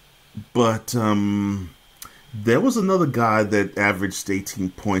 But there was another guy that averaged 18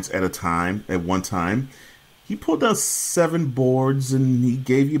 points at one time. He pulled down 7 boards and he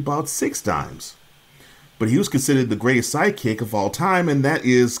gave you about 6 dimes. But he was considered the greatest sidekick of all time, and that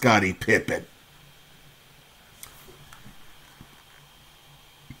is Scottie Pippen.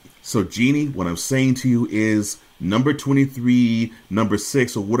 So, Jeannie, what I'm saying to you is number 23, number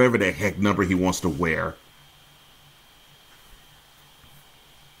 6, or whatever the heck number he wants to wear,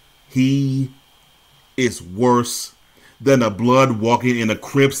 he is worse than a blood walking in a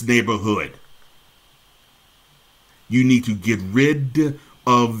Crips neighborhood. You need to get rid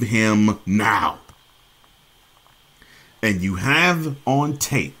of him now. And you have on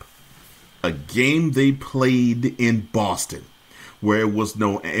tape a game they played in Boston where it was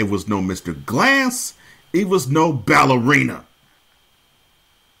no Mr. Glass, it was no ballerina.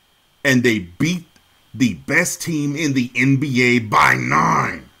 And they beat the best team in the NBA by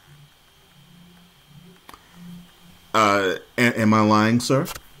 9. Am I lying, sir?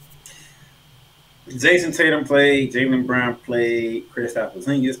 Jason Tatum played, Jaylen Brown played, Kristaps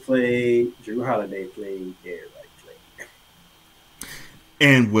Porzingis played, Jrue Holiday played, everybody played.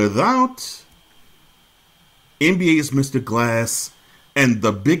 And without NBA's Mr. Glass and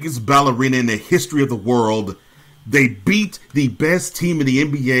the biggest ballerina in the history of the world, they beat the best team in the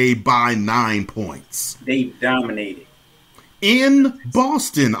NBA by 9 points. They dominated. In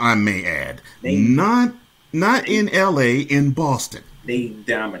Boston, I may add. Not in LA, in Boston. They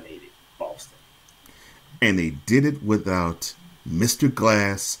dominated Boston. And they did it without Mr.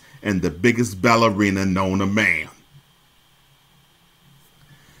 Glass and the biggest ballerina known to man.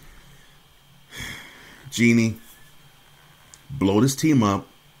 Jeannie, blow this team up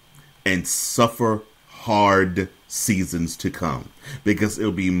and suffer hard seasons to come, because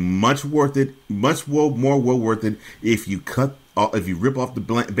it'll be much more well worth it if you rip off the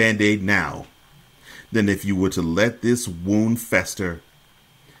Band-Aid now than if you were to let this wound fester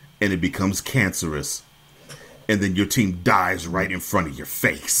and it becomes cancerous and then your team dies right in front of your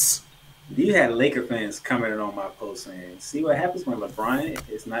face. You had Laker fans commenting on my post saying, see what happens when LeBron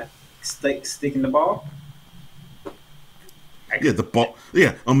is not sticking the ball? Yeah, the ball.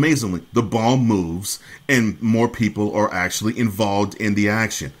 Yeah, amazingly, the ball moves and more people are actually involved in the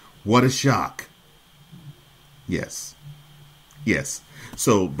action. What a shock! Yes.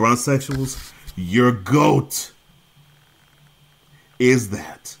 So, bronzosexuals, your GOAT is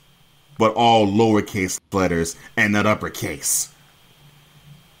that, but all lowercase letters and not uppercase.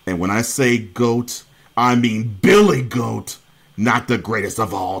 And when I say GOAT, I mean Billy Goat, not the greatest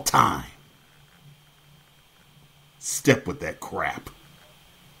of all time. Step with that crap.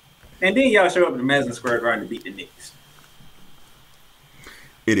 And then y'all show up at Madison Square Garden to beat the Knicks.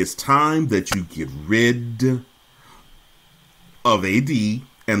 It is time that you get rid of AD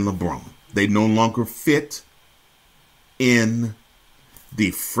and LeBron. They no longer fit in the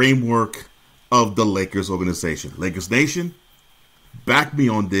framework of the Lakers organization. Lakers Nation, back me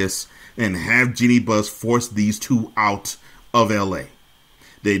on this and have Jeannie Buss force these two out of LA.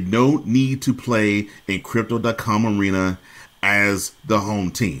 They don't need to play in Crypto.com Arena as the home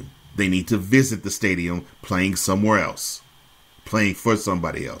team. They need to visit the stadium playing somewhere else. Playing for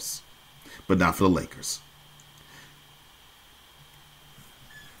somebody else. But not for the Lakers.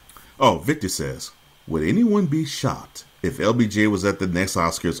 Oh, Victor says, would anyone be shocked if LBJ was at the next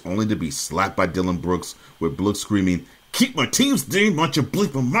Oscars only to be slapped by Dylan Brooks with Brooks screaming, "Keep my team's name out your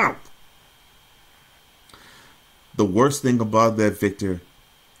bleeping mouth." The worst thing about that, Victor,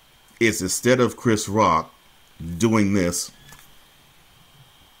 is instead of Chris Rock doing this,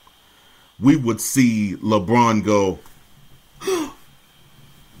 we would see LeBron go,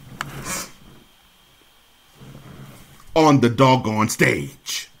 on the doggone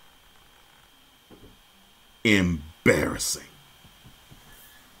stage. Embarrassing.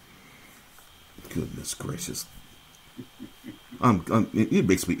 Goodness gracious. It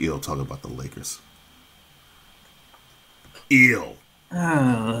makes me ill talking about the Lakers. Ill.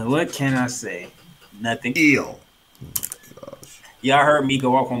 What can I say? Nothing. Ill. Oh my gosh. Y'all heard me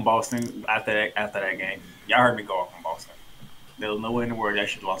go off on Boston after that game. Y'all heard me go off on Boston. There was no way in the world I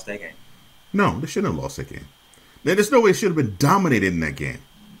should have lost that game. No, they shouldn't have lost that game. There's no way it should have been dominated in that game.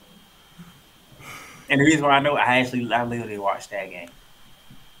 And the reason why I know, I literally watched that game.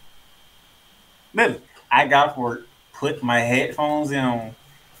 Literally, I got off work, put my headphones on,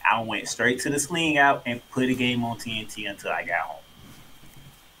 I went straight to the sling out and put a game on TNT until I got home.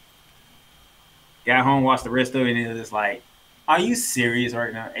 Got home, watched the rest of it, and it was just like, are you serious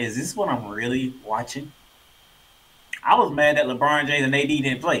right now? Is this what I'm really watching? I was mad that LeBron James and AD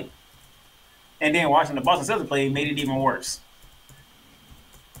didn't play. And then watching the Boston Celtics play made it even worse.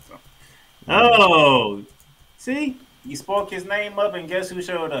 So. Oh, see? You spoke his name up, and guess who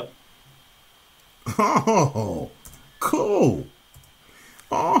showed up? Oh, cool.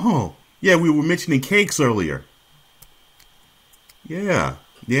 Oh, yeah, we were mentioning cakes earlier. Yeah.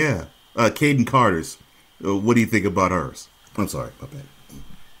 Caden Carter's. What do you think about hers? I'm sorry, my bad.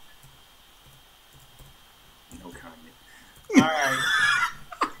 No comment. All right.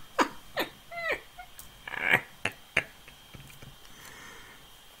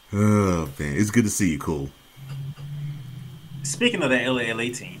 Oh, man. It's good to see you, Cole. Speaking of that LA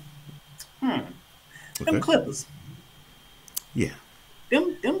team, them Okay. Clippers. Yeah.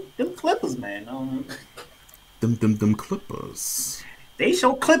 Them Clippers, man. Them Clippers. They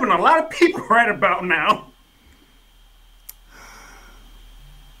show clipping a lot of people right about now.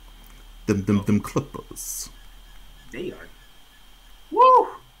 Them Clippers. They are. Woo!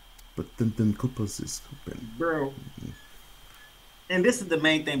 But them Clippers is clipping. Bro. And this is the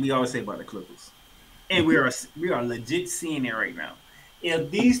main thing we always say about the Clippers. And we are legit seeing it right now.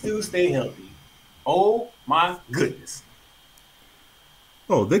 If these dudes stay healthy, oh my goodness.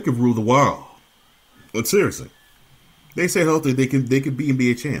 Oh, they could rule the world. But seriously. They say healthy, they could be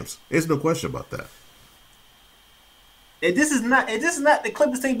NBA champs. There's no question about that. If this is not the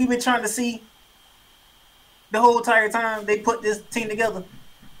Clippers team we've been trying to see the whole entire time they put this team together.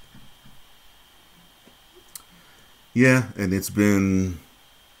 Yeah, and it's been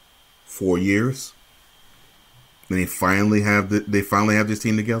 4 years. And they finally have this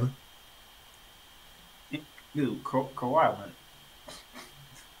team together. Dude, Kawhi Leonard.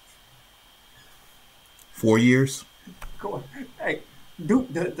 4 years. Hey,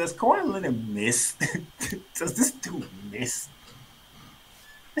 dude, does Kawhi Leonard miss? Does this dude miss?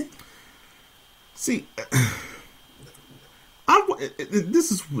 See,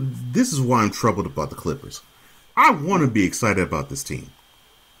 this is why I'm troubled about the Clippers. I want to be excited about this team,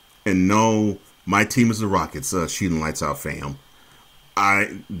 and no, my team is the Rockets. Shooting lights out, fam.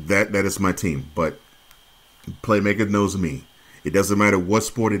 That is my team. But Playmaker knows me. It doesn't matter what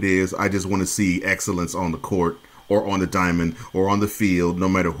sport it is. I just want to see excellence on the court or on the diamond or on the field, no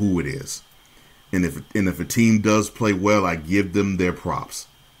matter who it is. And if a team does play well, I give them their props,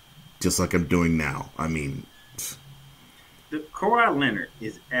 just like I'm doing now. I mean, the Kawhi Leonard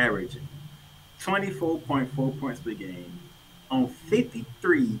is averaging 24.4 points per game on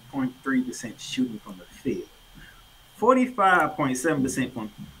 53.3% shooting from the field, 45.7%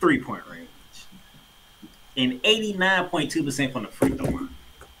 from three-point range, and 89.2% from the free throw line.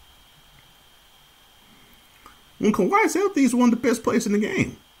 When Kawhi's healthy, he's one of the best players in the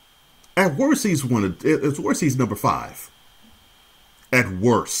game. At worst, he's number 5. At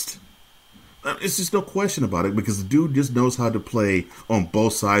worst. It's just no question about it because the dude just knows how to play on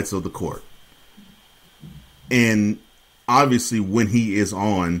both sides of the court. And obviously, when he is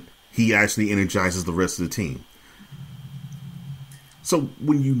on, he actually energizes the rest of the team. So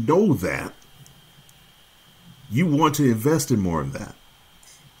when you know that, you want to invest in more of that.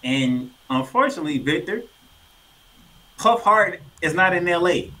 And unfortunately, Victor, Puff Harden is not in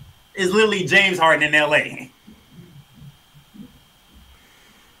LA. It's literally James Harden in LA.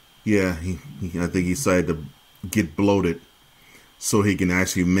 Yeah, I think he decided to get bloated so he can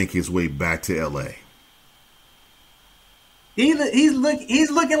actually make his way back to LA. He's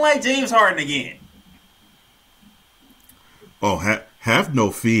looking like James Harden again. Oh, have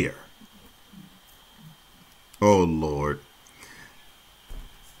no fear. Oh, Lord.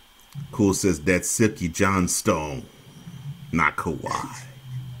 Cool says that's Silky John Stone, not Kawhi.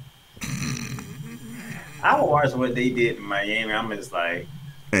 I will watch what they did in Miami. I'm just like...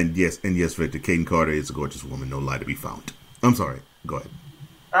 And yes, Victor, Kaden Carter is a gorgeous woman, no lie to be found. I'm sorry. Go ahead.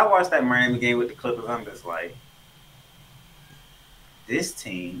 I watched that Miami game with the Clippers. I'm just like, this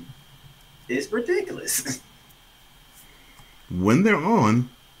team is ridiculous. When they're on,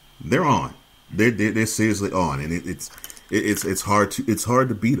 they're on. They're seriously on, and it's hard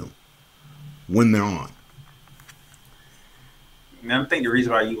to beat them when they're on. And I think the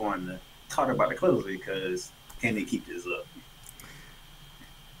reason why you wanted to talk about the Clippers is because can they keep this up?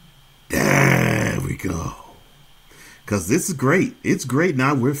 There we go. Because this is great. It's great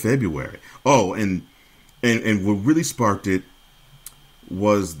now. We're February. Oh, and what really sparked it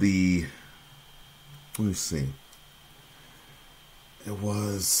was the. Let me see. It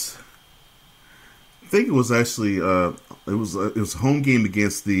was. I think it was actually. It was a home game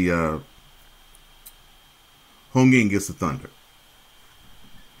against the. Home game against the Thunder.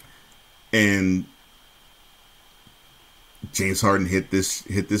 And James Harden hit this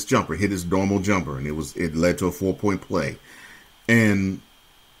jumper, hit his normal jumper, and it led to a 4-point play. And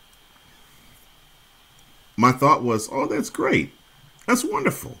my thought was, oh, that's great. That's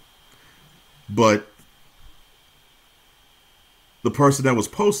wonderful. But the person that was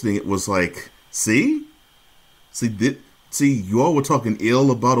posting it was like, see, you all were talking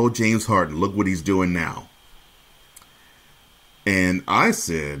ill about old James Harden. Look what he's doing now. And I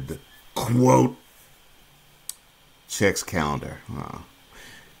said, quote, checks calendar.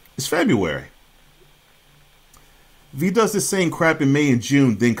 It's February. If he does the same crap in May and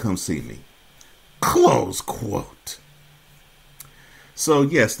June, then come see me. Close quote. So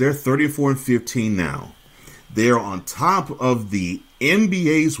yes, they're 34-15 now. They're on top of the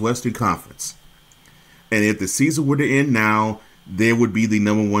NBA's Western Conference. And if the season were to end now, they would be the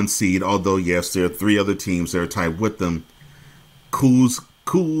number 1 seed. Although yes, there are 3 other teams that are tied with them. Cool's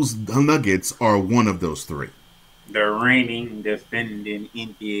Nuggets are one of those 3. The reigning, defending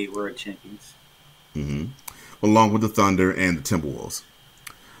NBA World Champions. Mm-hmm. Along with the Thunder and the Timberwolves.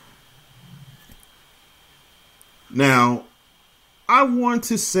 Now, I want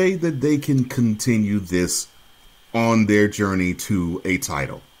to say that they can continue this on their journey to a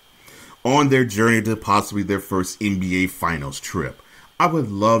title. On their journey to possibly their first NBA Finals trip. I would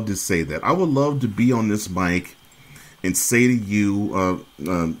love to say that. I would love to be on this mic and say to you,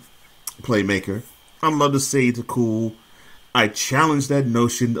 Playmaker, I'd love to say to Cool, I challenge that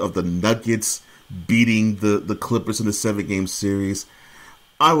notion of the Nuggets beating the Clippers in the 7-game series.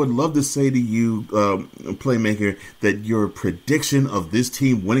 I would love to say to you, Playmaker, that your prediction of this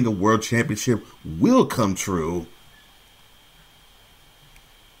team winning a world championship will come true.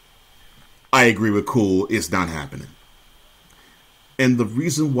 I agree with Cool, it's not happening. And the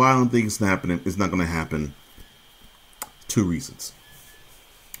reason why I don't think it's not going to happen, 2 reasons.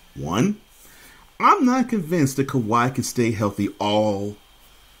 1, I'm not convinced that Kawhi can stay healthy all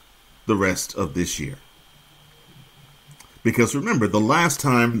the rest of this year. Because remember, the last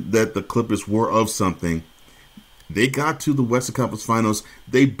time that the Clippers were of something, they got to the Western Conference Finals.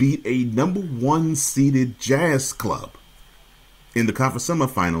 They beat a number 1 seeded Jazz club in the conference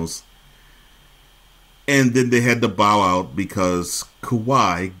semifinals. And then they had to bow out because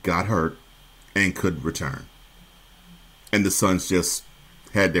Kawhi got hurt and couldn't return. And the Suns just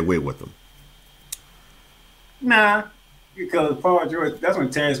had their way with them. Nah, because Paul George, that's when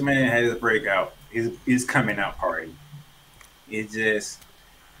Terrence Mann had his breakout, his coming out party. It just,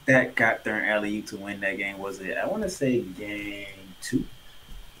 that got their alley to win that game. Was it, I want to say game 2?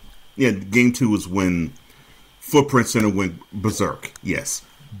 Yeah, game 2 was when Footprint Center went berserk, yes.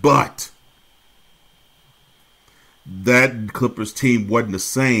 But that Clippers team wasn't the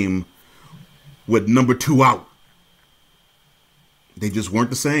same with number 2 out. They just weren't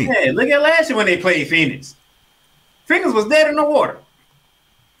the same. Yeah, look at last year when they played Phoenix. Phoenix was dead in the water.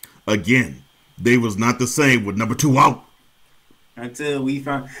 Again, they was not the same with number 2 out. Until we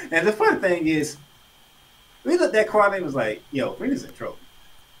found. And the funny thing is, we looked at Kawhi and was like, yo, Phoenix is in trouble.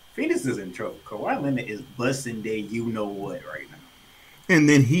 Phoenix is in trouble. Kawhi Leonard is busting their you-know-what right now. And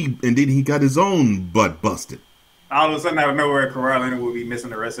then he got his own butt busted. All of a sudden, out of nowhere, Kawhi Leonard will be missing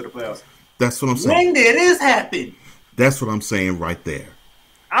the rest of the playoffs. That's what I'm saying. When did this happen? That's what I'm saying right there.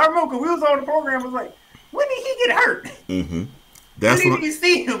 I remember we was on the program, was like, when did he get hurt? Mm-hmm. When did we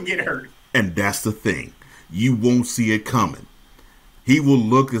see him get hurt? And that's the thing. You won't see it coming. He will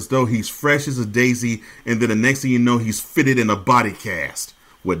look as though he's fresh as a daisy, and then the next thing you know, he's fitted in a body cast.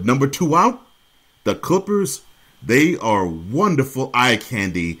 With number 2 out, the Clippers, They are wonderful eye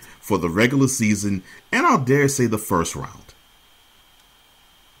candy for the regular season, and I'll dare say the first round.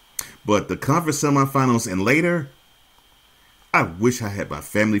 But the conference semifinals and later, I wish I had my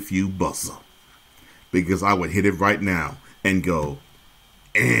Family Feud buzzer, because I would hit it right now and go,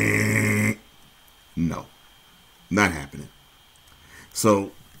 no, not happening.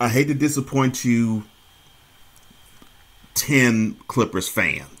 So I hate to disappoint you, 10 Clippers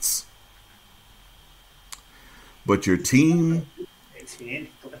fans. But your team,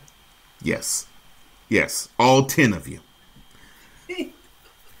 yes, all 10 of you.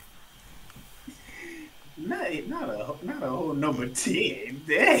 Not a whole number 10.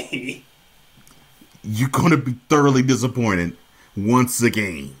 Dang. You're going to be thoroughly disappointed once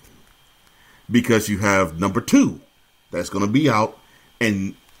again, because you have number 2 that's going to be out,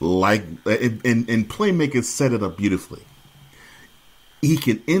 and Playmaker set it up beautifully. He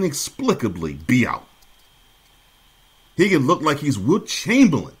can inexplicably be out. He can look like he's Wilt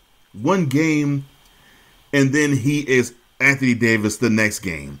Chamberlain one game, and then he is Anthony Davis the next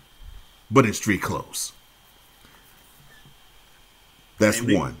game, but in street clothes. That's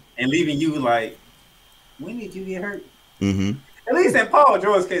one. And leaving you like, when did you get hurt? Mm-hmm. At least in Paul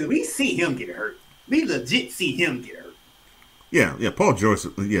George's case, we see him get hurt. We legit see him get hurt. Yeah. Paul George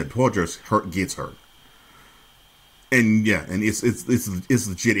gets hurt. And it's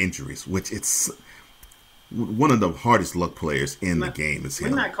legit injuries, which it's one of the hardest luck players in the game is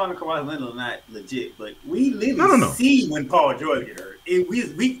him. We're not calling Kawhi Leonard not legit, but we literally see when Paul George get hurt.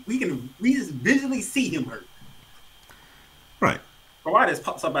 We just visually see him hurt. Right. Kawhi just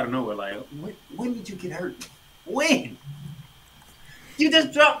pops up out of nowhere like, when did you get hurt? When? You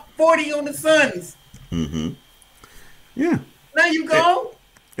just dropped 40 on the Suns. Mm-hmm. Yeah. Now you go.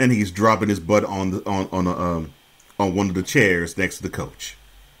 And he's dropping his butt on one of the chairs next to the coach.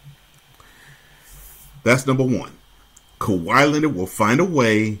 That's number 1. Kawhi Leonard will find a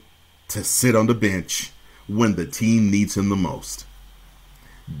way to sit on the bench when the team needs him the most.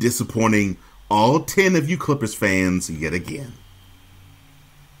 Disappointing all 10 of you Clippers fans yet again.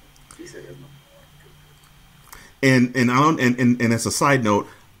 And as a side note,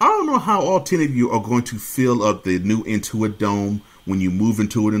 I don't know how all 10 of you are going to fill up the new Intuit Dome when you move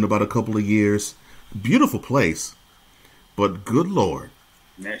into it in about a couple of years. Beautiful place, but good Lord.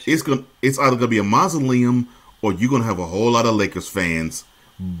 It's either gonna be a mausoleum, or you're gonna have a whole lot of Lakers fans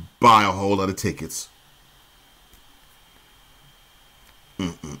buy a whole lot of tickets. But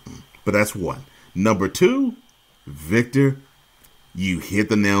that's one. Number 2, Victor, you hit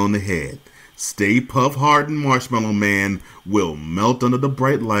the nail on the head. Stay Puff Hardened Marshmallow Man will melt under the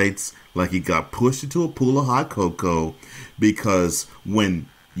bright lights like he got pushed into a pool of hot cocoa, because when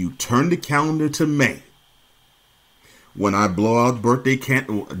you turn the calendar to May, when I blow out birthday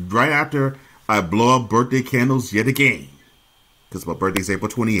candles, right after I blow out birthday candles yet again, because my birthday's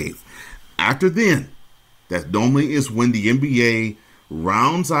April 28th. After then, that normally is when the NBA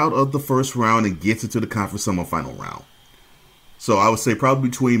rounds out of the first round and gets into the conference semifinal round. So I would say probably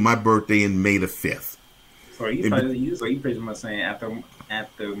between my birthday and May the 5th. So you pretty much saying after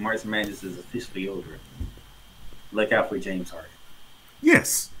March Madness is officially over, look out for James Harden.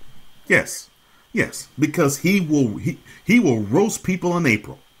 Yes, because he will roast people in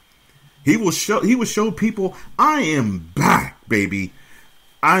April. He will show people, I am back, baby.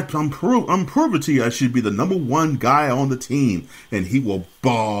 I'm proving to you I should be the number 1 guy on the team, and he will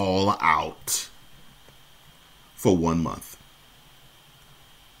ball out for 1 month.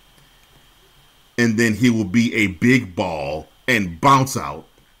 And then he will be a big ball and bounce out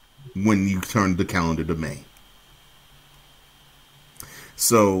when you turn the calendar to May.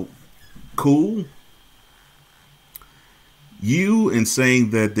 So, cool. You in saying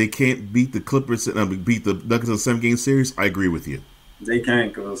that they can't beat the Clippers, beat the Nuggets in a 7-game series, I agree with you. They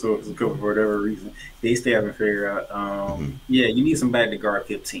can't go for whatever reason. They still haven't figured out. Yeah, you need somebody to guard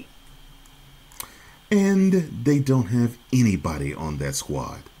 15. And they don't have anybody on that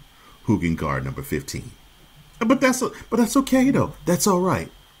squad who can guard number 15. But that's okay though. That's all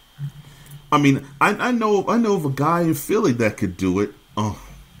right. I mean, I know of a guy in Philly that could do it. Oh.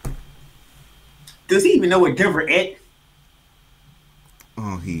 Does he even know what Denver at?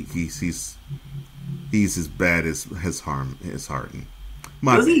 Oh, he's as bad as Harden.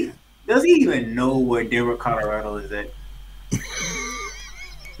 Does he even know where Denver, Colorado is at?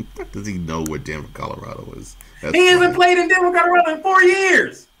 Does he know where Denver, Colorado is? He hasn't played in Denver, Colorado in 4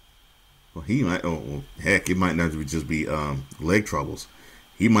 years. Well, he might. Oh, well, heck, it might not just be leg troubles.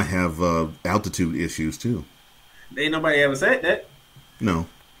 He might have altitude issues too. Ain't nobody ever said that. No,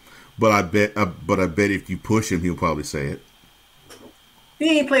 but I bet if you push him, he'll probably say it.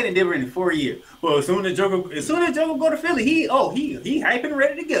 He ain't played in Denver in 4 years. Well, as soon as Joker go to Philly, he hyping and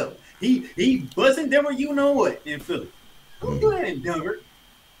ready to go. He buzzing Denver, you know what, in Philly. Don't do that in Denver.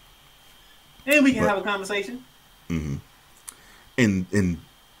 And we can have a conversation. Mm-hmm.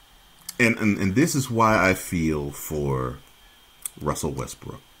 And this is why I feel for Russell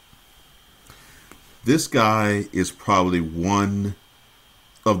Westbrook. This guy is probably one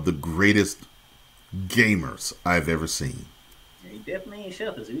of the greatest gamers I've ever seen. He definitely ain't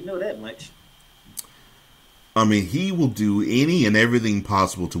shelters. We know that much. I mean, he will do any and everything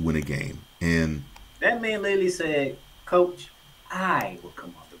possible to win a game. And that man literally said, "Coach, I will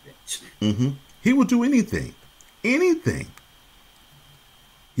come off the bench." Mm-hmm. He will do anything. Anything.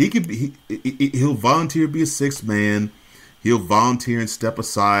 He could be. He'll volunteer to be a sixth man. He'll volunteer and step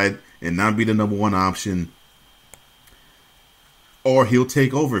aside and not be the number one option. Or he'll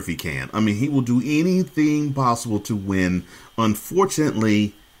take over if he can. I mean, he will do anything possible to win.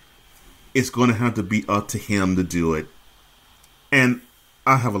 Unfortunately, it's going to have to be up to him to do it. And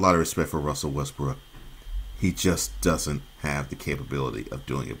I have a lot of respect for Russell Westbrook. He just doesn't have the capability of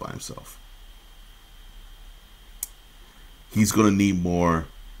doing it by himself. He's going to need more,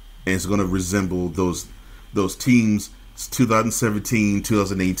 and it's going to resemble those teams 2017,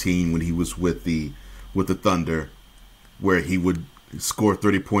 2018 when he was with the Thunder, where he would score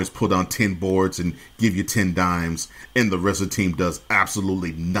 30 points, pull down 10 boards, and give you 10 dimes, and the rest of the team does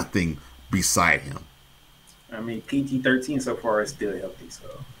absolutely nothing beside him. I mean, PG-13 so far is still healthy,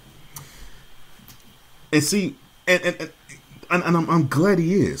 so. And see, and I'm glad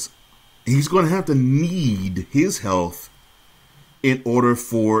he is. He's going to have to need his health in order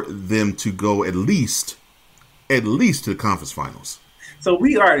for them to go at least to the conference finals. So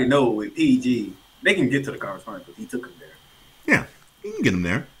we already know with PG, they can get to the conference finals because he took them there. Yeah, you can get him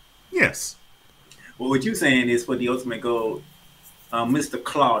there. Yes. Well, what you're saying is for the ultimate goal, Mr.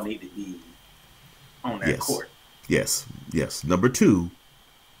 Claw need to be on that court. Yes. Number 2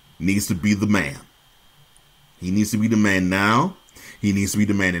 needs to be the man. He needs to be the man now. He needs to be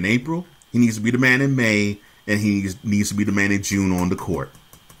the man in April. He needs to be the man in May. And he needs to be the man in June on the court.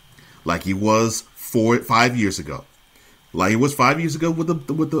 Like he was 5 years ago. Like he was 5 years ago with the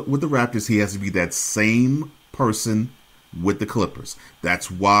Raptors, he has to be that same person with the Clippers. That's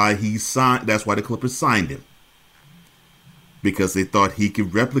why the Clippers signed him. Because they thought he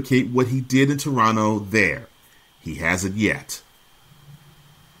could replicate what he did in Toronto there. He hasn't yet.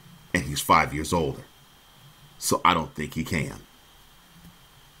 And he's 5 years older. So I don't think he can.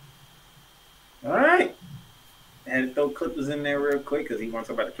 All right. I had to throw Clippers in there real quick because he wants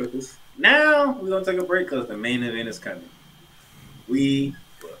to talk about the Clippers. Now we're going to take a break because the main event is coming.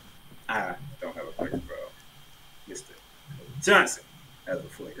 I don't have a flagrant foul. Mr. Johnson has a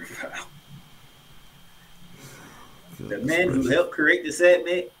flagrant foul. The man who helped create the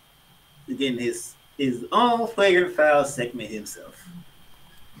segment is getting his own flagrant foul segment himself.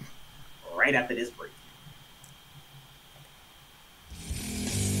 Right after this break.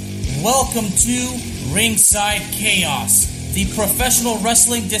 Welcome to Ringside Chaos, the professional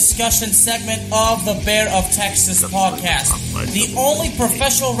wrestling discussion segment of the Bear of Texas podcast. The only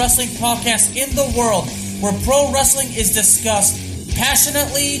professional wrestling podcast in the world where pro wrestling is discussed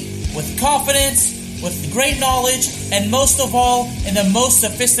passionately, with confidence, with great knowledge, and most of all, in the most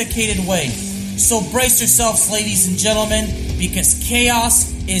sophisticated way. So brace yourselves, ladies and gentlemen, because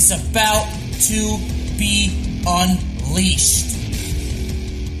chaos is about to be unleashed.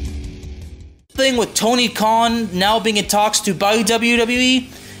 Thing with Tony Khan now being in talks to buy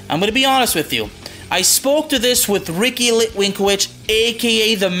WWE, I'm going to be honest with you. I spoke to this with Ricky Litwinkowicz,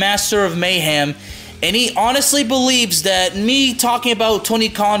 aka the Master of Mayhem, and he honestly believes that me talking about Tony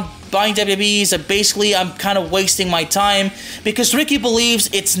Khan buying WWE is basically I'm kind of wasting my time because Ricky believes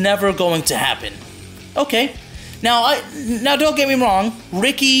it's never going to happen. Okay, now don't get me wrong,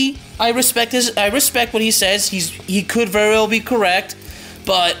 Ricky, I respect what he says. He could very well be correct.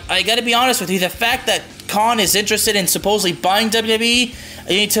 But I gotta be honest with you, the fact that Khan is interested in supposedly buying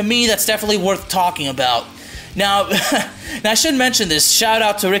WWE, to me, that's definitely worth talking about. Now, I should mention this. Shout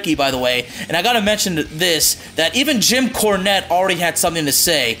out to Ricky, by the way. And I gotta mention this, that even Jim Cornette already had something to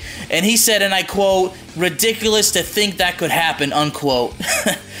say. And he said, and I quote, "Ridiculous to think that could happen," unquote.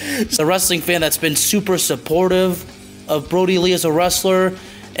 He's a wrestling fan that's been super supportive of Brody Lee as a wrestler,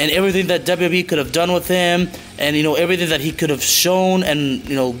 and everything that WWE could have done with him, and, everything that he could have shown and,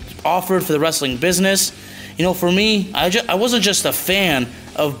 offered for the wrestling business. For me, I wasn't just a fan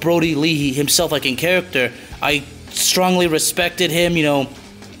of Brody Lee himself, like in character. I strongly respected him,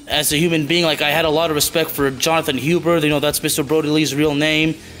 as a human being. Like, I had a lot of respect for Jonathan Huber. That's Mr. Brody Lee's real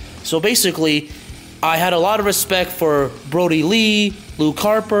name. So basically, I had a lot of respect for Brody Lee, Luke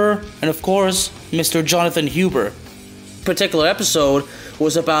Harper, and of course, Mr. Jonathan Huber. Particular episode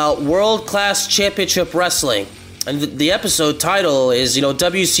was about World Class Championship Wrestling. And the episode title is,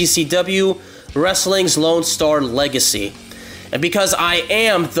 WCCW Wrestling's Lone Star Legacy. And because I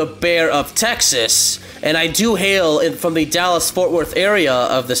am the Bear of Texas, and I do hail from the Dallas-Fort Worth area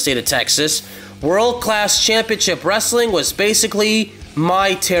of the state of Texas, World Class Championship Wrestling was basically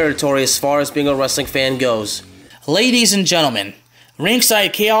my territory as far as being a wrestling fan goes. Ladies and gentlemen,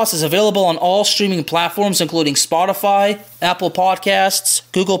 Ringside Chaos is available on all streaming platforms including Spotify, Apple Podcasts,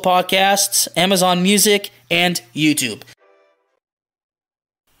 Google Podcasts, Amazon Music, and YouTube.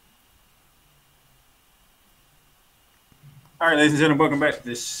 All right, ladies and gentlemen, welcome back to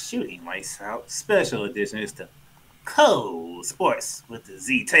the Shooting Lights Out special edition. It's the Cole Sportz with the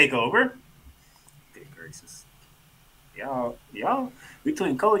Z Takeover. Good gracious. Y'all,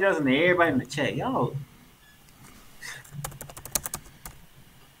 between Cole Johnson and everybody in the chat, y'all.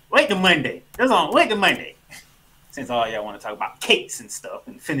 Wait till Monday. Wait till Monday. Since all y'all want to talk about cakes and stuff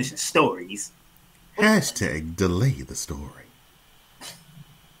and finishing stories. Hashtag delay the story.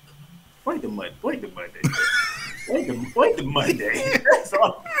 Wait till Monday. Wait till Monday. That's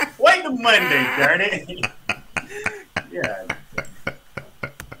all. Wait till Monday, darn it. Yeah.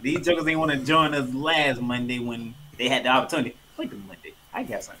 These jokers ain't want to join us last Monday when they had the opportunity. Wait till Monday. I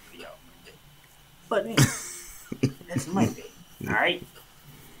got something for y'all Monday. But anyway, that's Monday. All right.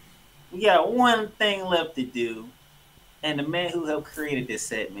 We got one thing left to do, and the man who helped create this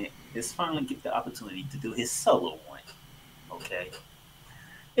segment is finally get the opportunity to do his solo one. Okay.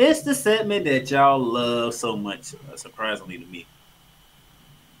 It's the segment that y'all love so much, surprisingly to me.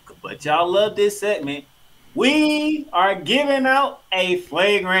 But y'all love this segment. We are giving out a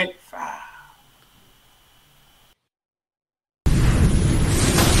flagrant foul.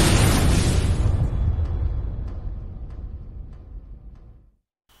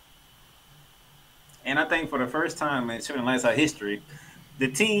 And I think for the first time in Shooting Lights Out history, the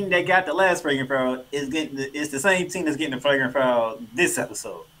team that got the last flagrant foul is the same team that's getting the flagrant foul this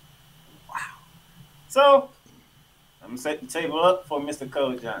episode. Wow. So, I'm going to set the table up for Mr.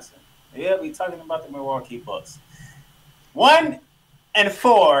 Cole Johnson. Yeah, we're talking about the Milwaukee Bucks. 1-4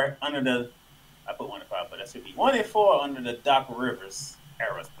 under the, I put 1-5, but that should be 1-4 under the Doc Rivers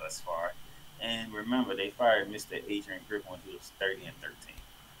era thus far. And remember, they fired Mr. Adrian Griffin when he was 30-13.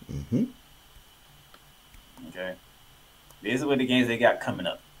 Mm-hmm. Okay. These are what the games they got coming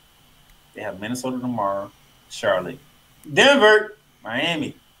up. They have Minnesota tomorrow, Charlotte, Denver,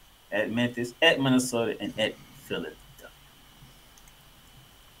 Miami, at Memphis, at Minnesota, and at Philadelphia.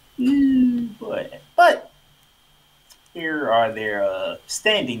 But here are their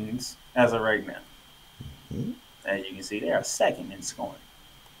standings as of right now. Mm-hmm. As you can see, they are second in scoring,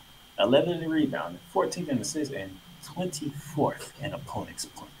 11th in rebounding, 14th in assists, and 24th in opponents'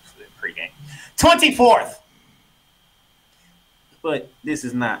 points for the pregame. 24th! But this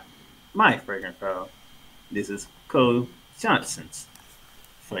is not my flagrant foul. This is Cole Johnson's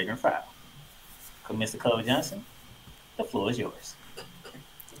flagrant foul. Mr. Cole Johnson, the floor is yours.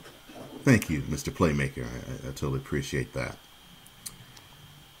 Thank you, Mr. Playmaker. I totally appreciate that.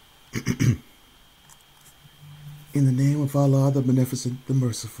 In the name of Allah, the Beneficent, the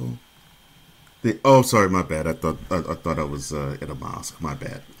Merciful. Oh, sorry, my bad. I thought I was at a mosque. My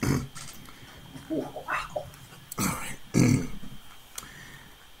bad. Wow. All right.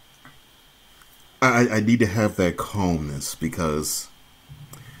 I need to have that calmness because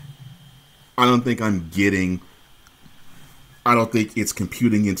I don't think it's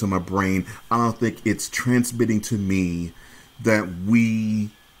computing into my brain. I don't think it's transmitting to me that we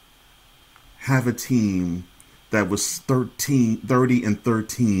have a team that was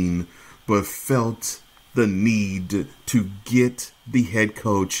 30-13, but felt the need to get the head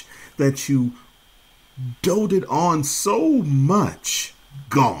coach that you doted on so much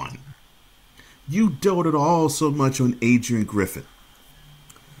gone. You doted all so much on Adrian Griffin.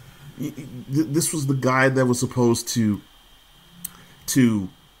 This was the guy that was supposed to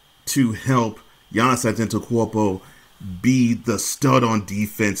help Giannis Antetokounmpo be the stud on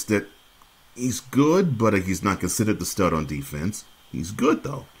defense. That he's good, but he's not considered the stud on defense. He's good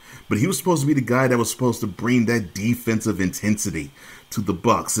though, but he was supposed to be the guy that was supposed to bring that defensive intensity to the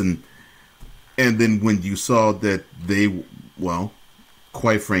Bucks. And then when you saw that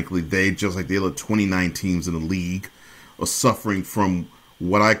quite frankly, they, just like the other 29 teams in the league, are suffering from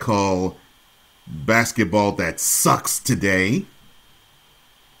what I call basketball that sucks today.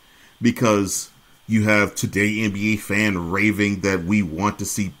 Because you have today NBA fan raving that we want to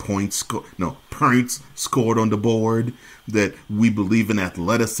see points scored on the board, that we believe in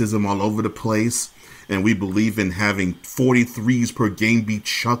athleticism all over the place. and we believe in having 43s per game be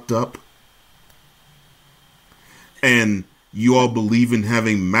chucked up, and you all believe in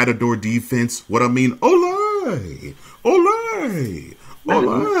having matador defense, what I mean, Olay! Olay!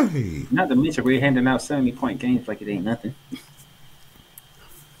 Olay! Not to mention we're handing out 70-point games like it ain't nothing.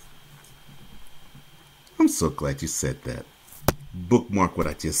 I'm so glad you said that. Bookmark what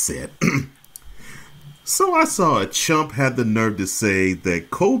I just said. So I saw a chump had the nerve to say that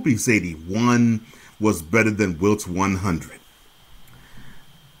Kobe's 81 was better than Wilt's 100.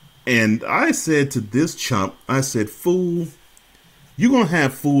 And I said to this chump, I said, fool, you're going to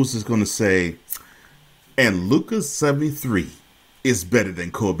have fools that's going to say, and Luka's 73 is better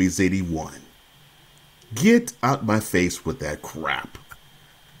than Kobe's 81. Get out my face with that crap.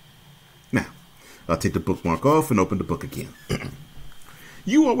 Now, I'll take the bookmark off and open the book again.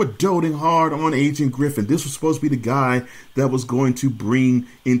 You all were doting hard on Agent Griffin. This was supposed to be the guy that was going to bring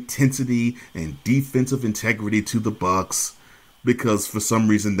intensity and defensive integrity to the Bucks, because for some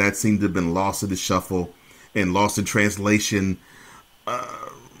reason that seemed to have been lost in the shuffle and lost in translation.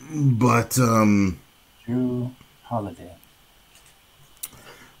 Drew Holiday.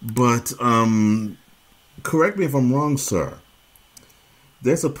 But correct me if I'm wrong, sir.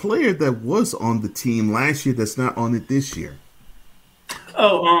 There's a player that was on the team last year that's not on it this year.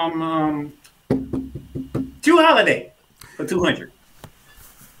 Drew Holiday for 200.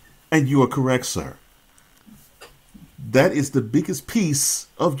 And you are correct, sir. That is the biggest piece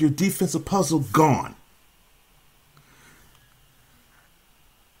of your defensive puzzle gone.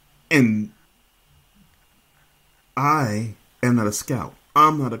 And I am not a scout.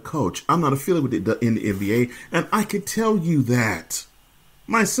 I'm not a coach. I'm not affiliated with in the NBA, and I can tell you that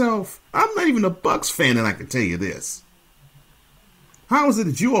myself. I'm not even a Bucks fan, and I can tell you this. How is it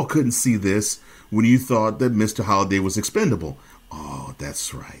that you all couldn't see this when you thought that Mr. Holiday was expendable? Oh,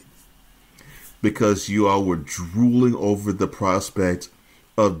 that's right. Because you all were drooling over the prospect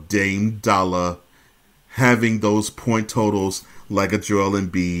of Dame Dollar having those point totals like a Joel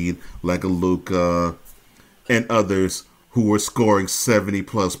Embiid, like a Luka, and others who were scoring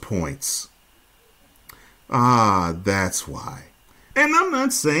 70-plus points. Ah, that's why. And I'm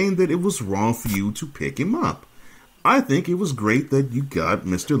not saying that it was wrong for you to pick him up. I think it was great that you got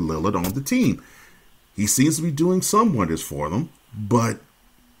Mr. Lillard on the team. He seems to be doing some wonders for them, but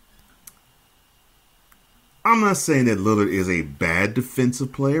I'm not saying that Lillard is a bad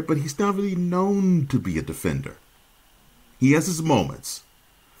defensive player, but he's not really known to be a defender. He has his moments,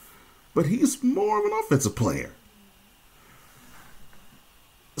 but he's more of an offensive player.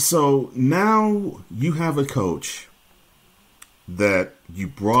 So now you have a coach that you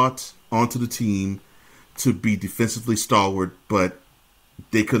brought onto the team to be defensively stalwart, but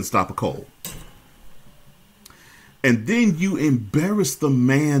they couldn't stop a Cole. And then you embarrass the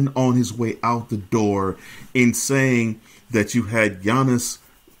man on his way out the door in saying that you had Giannis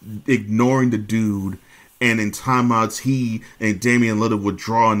ignoring the dude, and in timeouts he and Damian Lillard were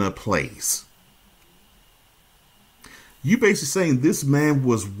drawing up plays. You basically saying this man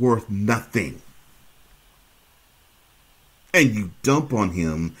was worth nothing. And you dump on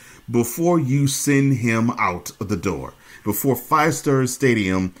him before you send him out of the door. Before Five-Star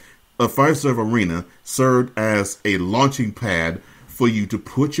Stadium, a Five-Star Arena served as a launching pad for you to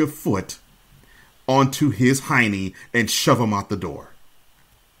put your foot onto his hiney and shove him out the door.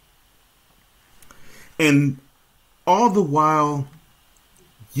 And all the while,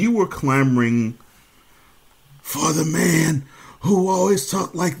 you were clamoring for the man who always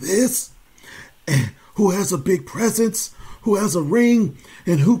talked like this, and who has a big presence, who has a ring,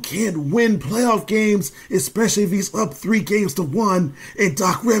 and who can't win playoff games, especially if he's up 3-1 in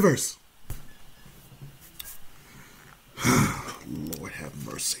Doc Rivers. Lord have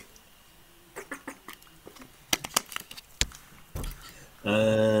mercy.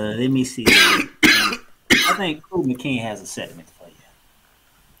 Let me see. I think Kobe McKean has a sentiment for you.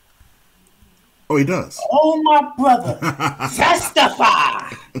 Oh, he does? Oh, my brother.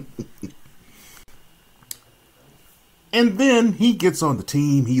 Testify. And then he gets on the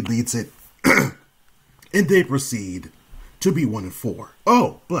team, he leads it, and they proceed to be 1-4.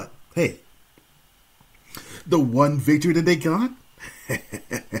 Oh, but hey, the one victory that they got,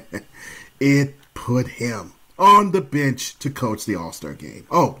 it put him on the bench to coach the All-Star game.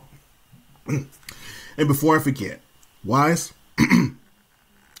 Oh, and before I forget, Wise,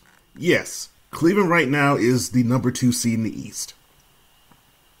 yes, Cleveland right now is the number 2 seed in the East.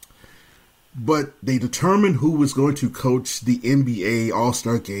 But they determined who was going to coach the NBA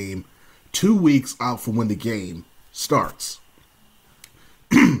All-Star game 2 weeks out from when the game starts.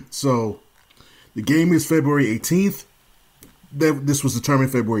 So the game is February 18th. This was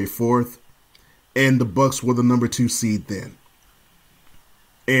determined February 4th. and the Bucks were the number 2 seed then.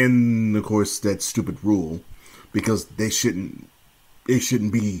 And of course, that stupid rule, because it shouldn't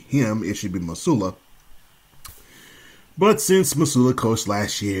be him, it should be Masula. But since Masula coached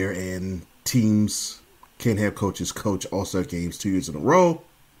last year and teams can't have coaches coach All-Star games 2 years in a row,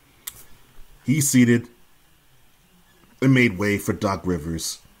 he seated and made way for Doc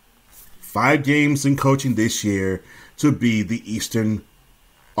Rivers. 5 games in coaching this year to be the Eastern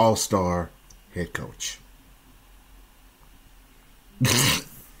All-Star head coach.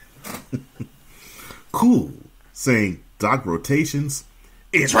 Cool, saying Doc rotations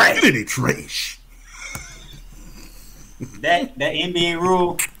is really trash. That NBA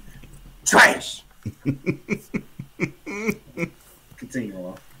rule, trash. Continue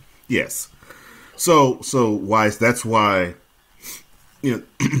on. Yes. So Wise, that's why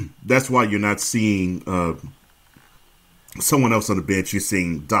that's why you're not seeing someone else on the bench. You're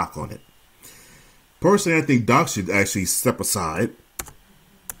seeing Doc on it. Personally, I think Doc should actually step aside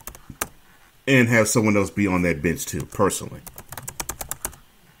and have someone else be on that bench too. Personally,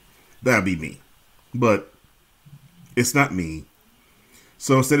 that'd be me, but it's not me.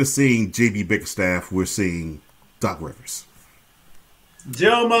 So instead of seeing JB Bickerstaff, we're seeing Doc Rivers.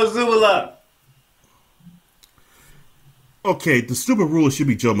 Joe Mazzulla. Okay, the stupid rule should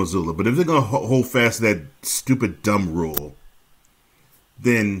be Joe Mazzulla, but if they're going to hold fast to that stupid, dumb rule,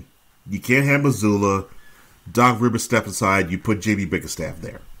 then you can't have Mazzulla, Doc Rivers step aside, you put JB Bickerstaff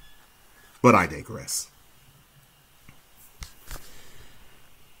there. But I digress.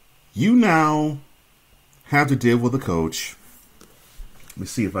 You now have to deal with a coach. Let me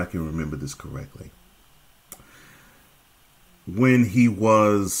see if I can remember this correctly. When he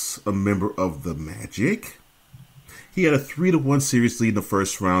was a member of the Magic, he had a 3-1 series lead in the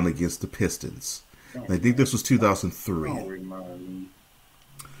first round against the Pistons. And I think this was 2003.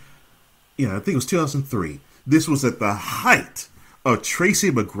 Yeah, I think it was 2003. This was at the height of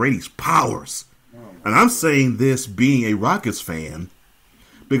Tracy McGrady's powers. And I'm saying this being a Rockets fan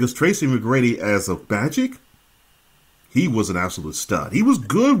because Tracy McGrady as a Magic, he was an absolute stud. He was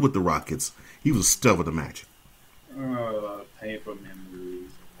good with the Rockets. He was a stud with the Magic. Painful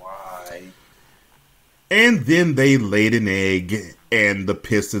memories. Why? And then they laid an egg, and the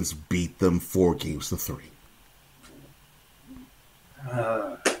Pistons beat them 4-3.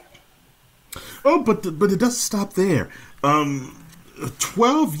 But it doesn't stop there.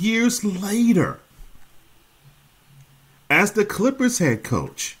 12 years later, as the Clippers head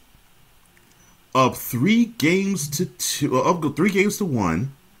coach, up 3-1,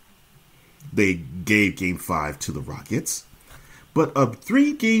 they gave Game 5 to the Rockets. But up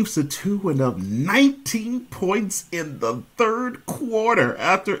 3-2 and up 19 points in the third quarter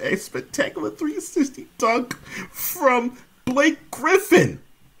after a spectacular 360 dunk from Blake Griffin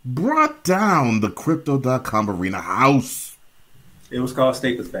brought down the Crypto.com Arena house. It was called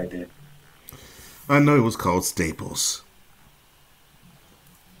Staples back then. I know it was called Staples.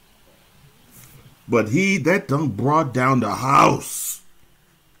 But that dunk brought down the house.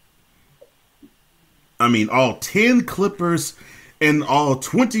 I mean, all 10 Clippers and all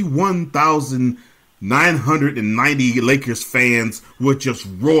 21,990 Lakers fans were just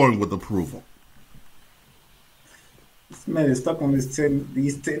roaring with approval. This man is stuck on these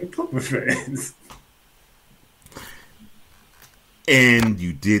 10 Clipper fans. And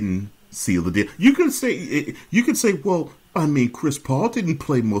you didn't seal the deal. You could say, well, I mean, Chris Paul didn't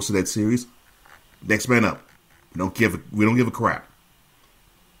play most of that series. Next man up. We don't give a crap.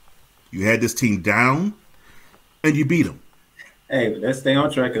 You had this team down, and you beat them. Hey, but let's stay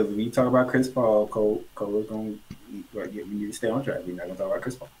on track because when you talk about Chris Paul, Cole is going to we need to stay on track. We're not going to talk about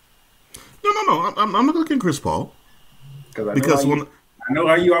Chris Paul. No. I'm not going to get Chris Paul. Because I know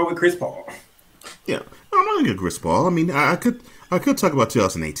how you are with Chris Paul. Yeah, I'm not going to get Chris Paul. I mean, I could talk about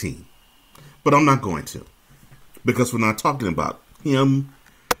 2018, but I'm not going to because we're not talking about him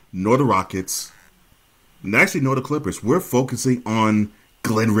nor the Rockets, and actually nor the Clippers. We're focusing on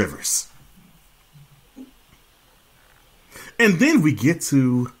Glenn Rivers. And then we get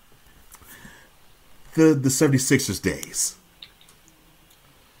to the 76ers days.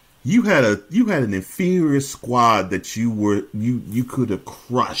 You had an inferior squad that you could have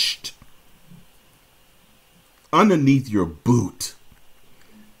crushed underneath your boot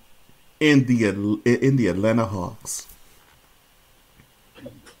in the Atlanta Hawks.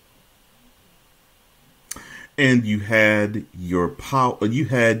 And you had your power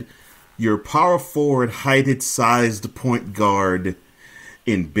forward, heighted, sized point guard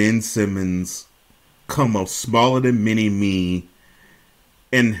in Ben Simmons come up smaller than mini-me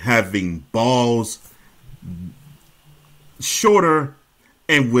and having balls shorter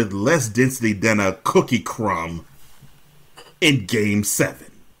and with less density than a cookie crumb in Game 7.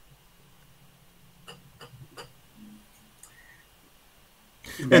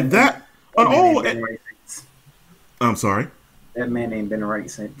 And that, I'm sorry. That man ain't been right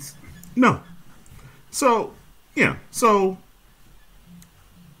since. No. So, yeah. So,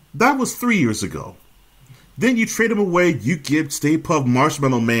 that was 3 years ago. Then you trade him away. You get Stay Puft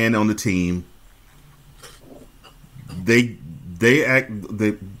Marshmallow Man on the team. They act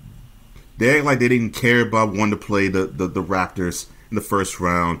like they didn't care about wanting to play the Raptors in the first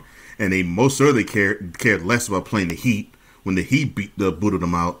round, and they most certainly cared less about playing the Heat when the Heat booted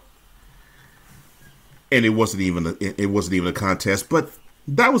them out. And it wasn't even a contest, but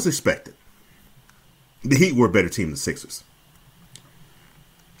that was expected. The Heat were a better team than the Sixers.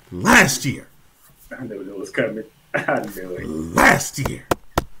 Last year, I knew it was coming. I knew it. Last year,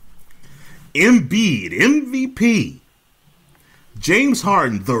 Embiid, MVP, James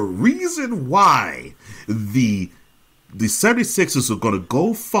Harden, the reason why the 76ers are going to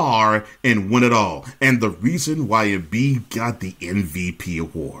go far and win it all, and the reason why Embiid got the MVP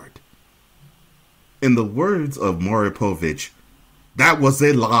award. In the words of Maury Povich, that was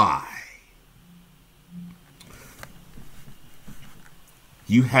a lie.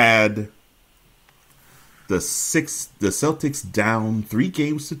 You had the Celtics down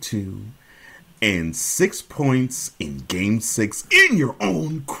 3-2 and 6 points in Game 6 in your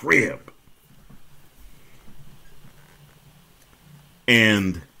own crib.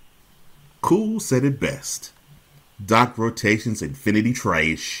 And Cool said it best. Doc rotations, infinity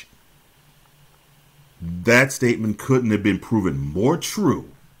trash. That statement couldn't have been proven more true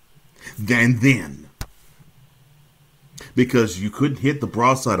than then. Because you couldn't hit the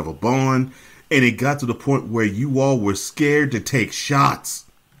broadside of a barn, and it got to the point where you all were scared to take shots.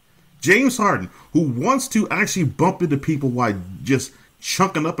 James Harden, who wants to actually bump into people while just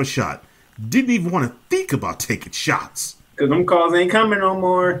chunking up a shot, didn't even want to think about taking shots. Because them calls ain't coming no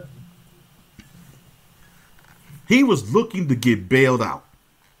more. He was looking to get bailed out.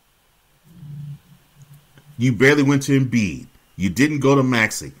 You barely went to Embiid. You didn't go to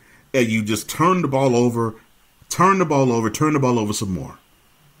Maxey. And you just turned the ball over some more.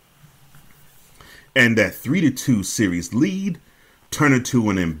 And that 3-2 series lead turned into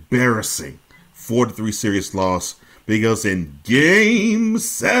an embarrassing 4-3 series loss, because in Game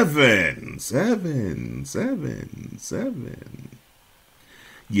 7,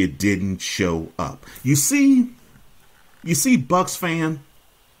 you didn't show up. You see, Bucks fan,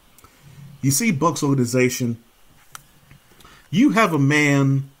 you see Bucks organization, you have a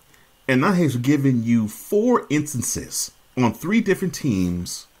man, and I have given you 4 instances on 3 different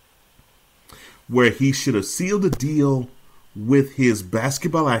teams where he should have sealed the deal with his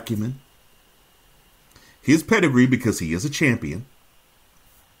basketball acumen, his pedigree because he is a champion,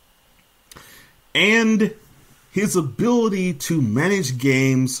 and his ability to manage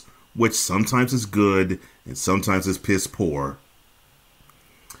games, which sometimes is good and sometimes is piss poor.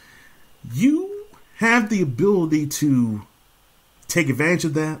 You have the ability to take advantage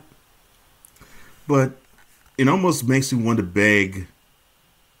of that, but it almost makes me want to beg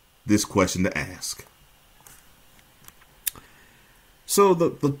this question to ask. So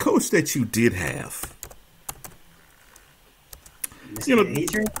the coach that you did have,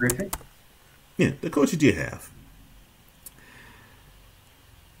 Adrian Griffin? Yeah, the coach you did have.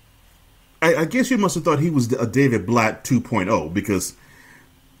 I guess you must have thought he was a David Blatt 2.0 because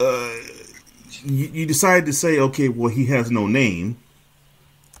you decided to say, okay, well, he has no name.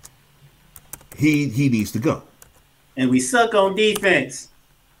 He needs to go. And we suck on defense.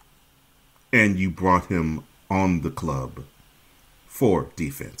 And you brought him on the club for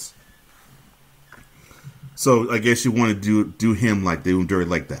defense. So I guess you want to do him like they do Dirty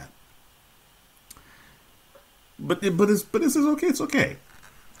like that. But this is okay. It's okay.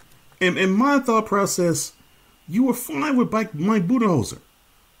 In my thought process, you were fine with Mike Budenholzer.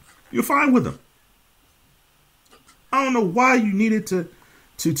 You're fine with him. I don't know why you needed to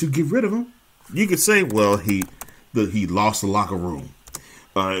get rid of him. You could say, well, he lost the locker room.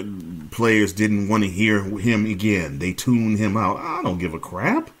 Players didn't want to hear him again. They tuned him out. I don't give a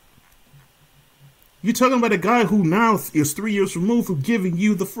crap. You're talking about a guy who now is 3 years removed from giving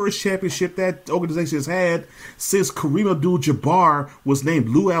you the first championship that organization has had since Kareem Abdul-Jabbar was named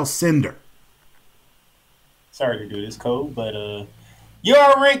Lou Alcindor. Sorry to do this, Cole, but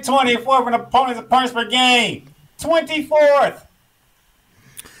you're ranked 24th in opponent's points per game. 24th.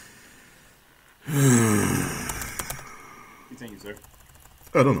 Continue, sir.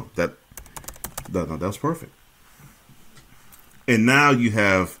 I don't know. That was perfect. And now you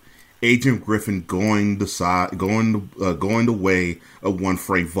have Agent Griffin going the way of one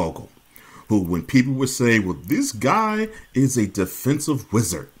Frank Vogel, who, when people were saying, well, this guy is a defensive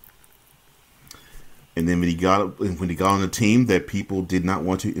wizard. And then when he got on a team that people did not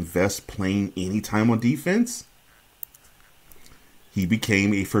want to invest playing any time on defense, he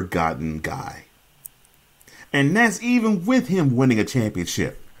became a forgotten guy. And that's even with him winning a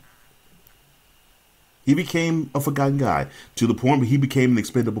championship. He became a forgotten guy to the point where he became an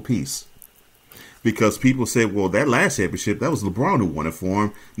expendable piece. Because people said, well, that last championship, that was LeBron who won it for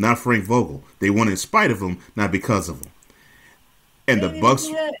him, not Frank Vogel. They won it in spite of him, not because of him. And the Bucks...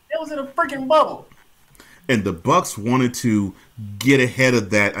 That was in a freaking bubble. And the Bucks wanted to get ahead of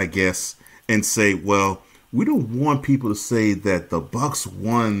that, I guess, and say, well, we don't want people to say that the Bucks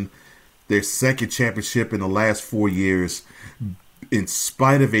won their second championship in the last 4 years in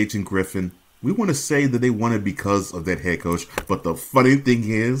spite of Agent Griffin. We want to say that they won it because of that head coach. But the funny thing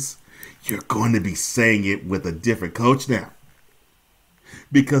is, you're going to be saying it with a different coach now.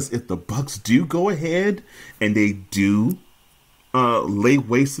 Because if the Bucks do go ahead and they do lay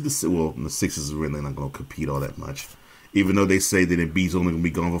waste to the Sixers are really not going to compete all that much. Even though they say that Embiid's only going to be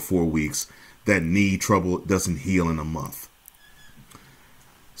gone for 4 weeks, that knee trouble doesn't heal in a month.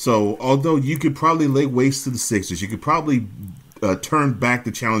 So, although you could probably lay waste to the Sixers, you could probably turn back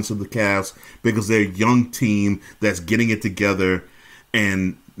the challenge of the Cavs because they're a young team that's getting it together,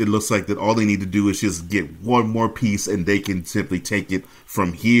 and it looks like that all they need to do is just get one more piece and they can simply take it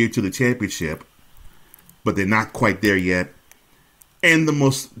from here to the championship. But they're not quite there yet. And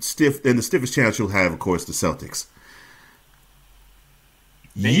the stiffest challenge you'll have, of course, the Celtics.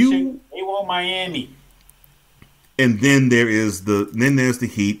 They want Miami. And then there's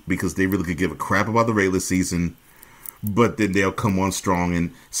the Heat, because they really could give a crap about the regular season, but then they'll come on strong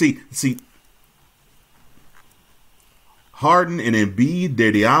and see Harden and Embiid,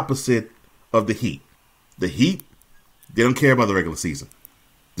 they're the opposite of the Heat. The Heat, they don't care about the regular season.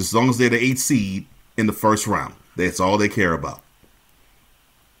 Just as long as they're the 8th seed in the first round, that's all they care about.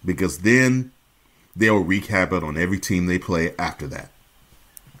 Because then they'll wreak havoc on every team they play after that.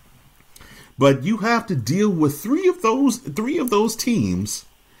 But you have to deal with three of those teams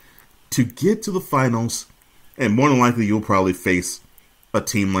to get to the finals, and more than likely you'll probably face a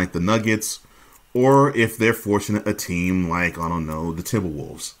team like the Nuggets, or if they're fortunate, a team like, I don't know, the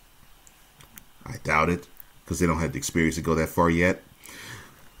Timberwolves. I doubt it, because they don't have the experience to go that far yet.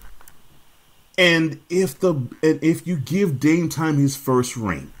 And if you give Dame Time his first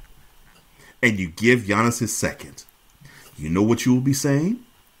ring, and you give Giannis his second, you know what you will be saying?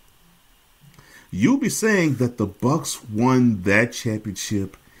 You'll be saying that the Bucks won that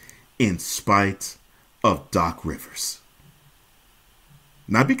championship in spite of Doc Rivers.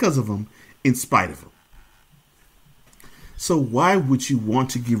 Not because of him, in spite of him. So why would you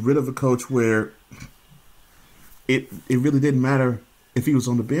want to get rid of a coach where it really didn't matter if he was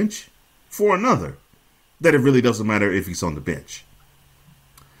on the bench? For another, that it really doesn't matter if he's on the bench.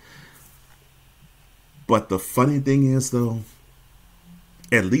 But the funny thing is, though,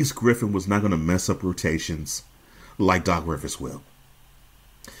 at least Griffin was not going to mess up rotations like Doc Rivers will.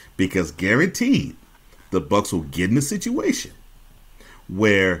 Because guaranteed, the Bucks will get in a situation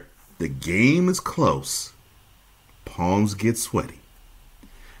where the game is close, palms get sweaty,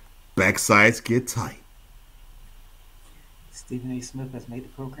 backsides get tight. Stephen A. Smith has made the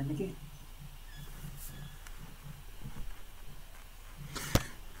program again.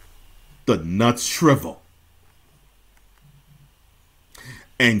 The nuts shrivel.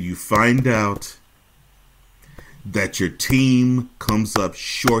 And you find out that your team comes up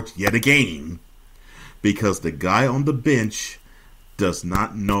short yet again because the guy on the bench does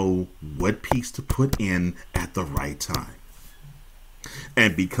not know what piece to put in at the right time.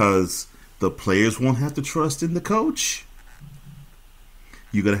 And because the players won't have to trust in the coach,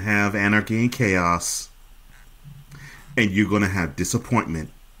 you're going to have anarchy and chaos, and you're going to have disappointment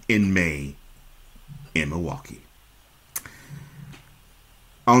in May in Milwaukee.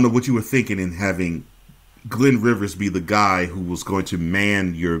 I don't know what you were thinking in having Glenn Rivers be the guy who was going to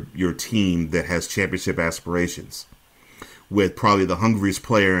man your team that has championship aspirations, with probably the hungriest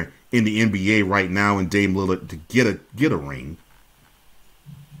player in the NBA right now in Dame Lillard to get a ring.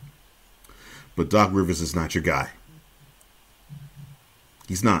 But Doc Rivers is not your guy.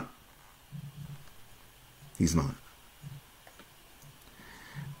 He's not. He's not.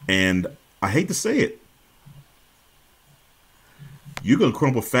 And I hate to say it, you're going to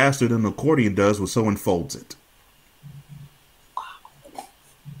crumble faster than an accordion does when someone folds it.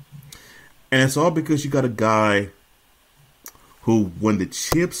 And it's all because you got a guy who, when the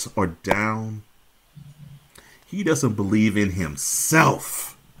chips are down, he doesn't believe in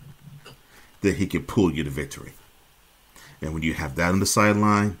himself. that he can pull you to victory. And when you have that on the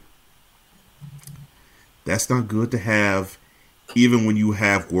sideline, that's not good to have, even when you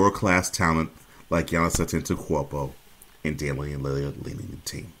have world-class talent like Giannis Antetokounmpo and Damian Lillard leading the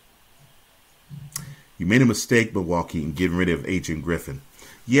team. You made a mistake, Milwaukee, in getting rid of Adrian Griffin.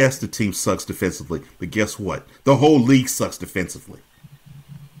 Yes, the team sucks defensively, but guess what? The whole league sucks defensively.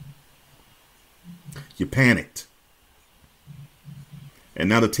 You panicked. And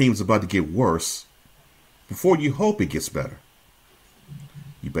now the team's about to get worse before you hope it gets better.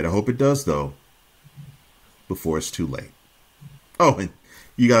 You better hope it does, though, before it's too late. Oh, and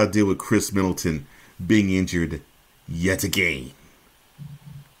you got to deal with Chris Middleton being injured yet again.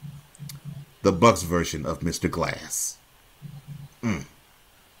 The Bucks version of Mr. Glass.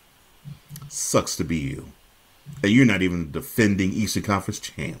 Sucks to be you. And you're not even defending Eastern Conference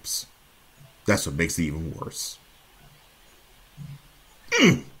champs. That's what makes it even worse.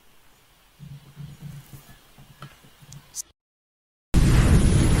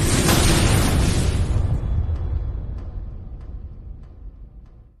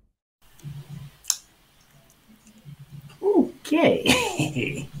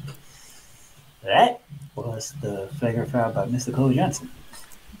 Okay. That was the flagrant foul by Mr. Cole Johnson.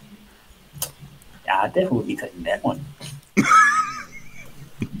 I definitely would be cutting that one.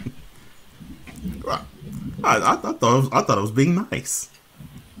 I thought it was being nice.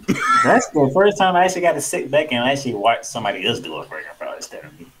 That's the first time I actually got to sit back and actually watch somebody else do a flagrant foul instead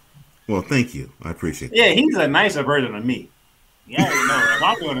of me. Well, thank you. I appreciate that. Yeah, he's a nicer version of me. Yeah, you know, if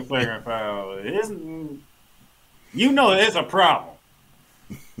I'm doing a flagrant foul, it's a problem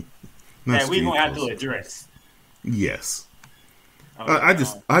that we're gonna have to address. Yes. I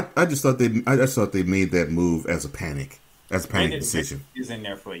just thought they made that move as a panic decision. Is in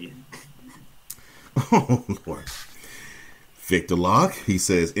there for you. Oh Lord. Victor Locke, he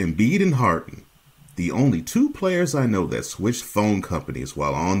says, Embiid and Harden, the only two players I know that switched phone companies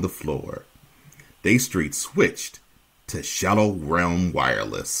while on the floor. They street switched to Shallow Realm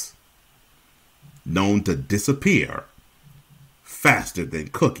Wireless, known to disappear faster than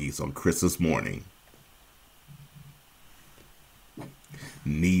cookies on Christmas morning.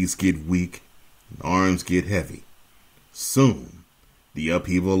 Knees get weak, arms get heavy. Soon, the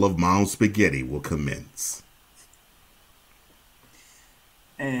upheaval of Mount Spaghetti will commence.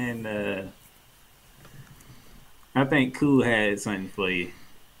 And I think Cool had something for you,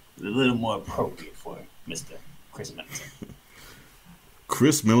 a little more appropriate for Mr. Chris Middleton.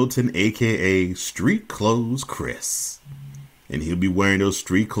 Chris Middleton, a.k.a. Street Clothes Chris. And he'll be wearing those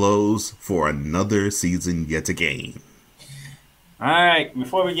street clothes for another season yet again. All right,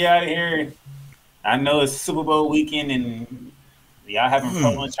 before we get out of here, I know it's Super Bowl weekend and y'all having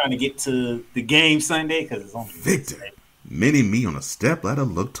problems trying to get to the game Sunday because it's on Victor, mini me on a step ladder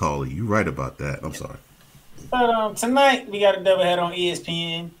look taller. You right about that. I'm sorry. But tonight we got a doubleheader on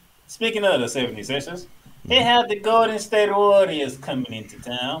ESPN. Speaking of the 76ers, they have the Golden State Warriors coming into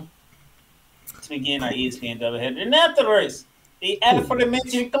town to begin our ESPN doubleheader. And afterwards, the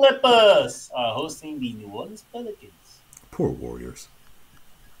aforementioned Clippers are hosting the New Orleans Pelicans. Poor Warriors.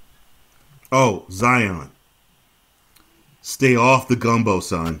 Oh, Zion. Stay off the gumbo,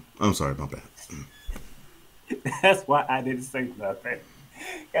 son. I'm sorry, my bad. That's why I didn't say nothing.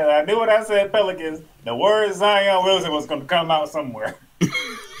 Because I knew when I said Pelicans, the word Zion Wilson was going to come out somewhere.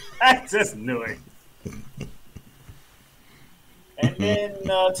 I just knew it. And then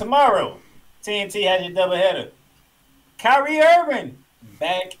tomorrow, TNT has your doubleheader. Kyrie Irving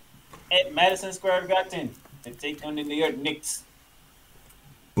back at Madison Square Garden to take on the New York Knicks.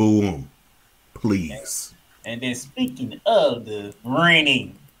 Boom. Please. And then speaking of the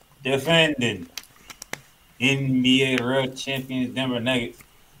reigning, defending NBA World Champions Denver Nuggets,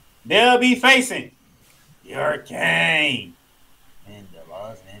 they'll be facing your Hurricane and the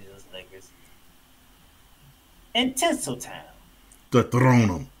Los Angeles Lakers in Tinseltown. To throne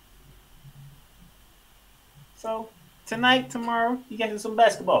them. So tonight, tomorrow, you got some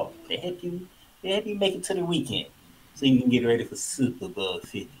basketball. They help you make it to the weekend so you can get ready for Super Bowl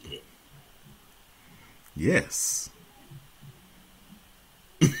 50. Yes.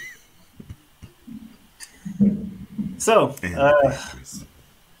 So,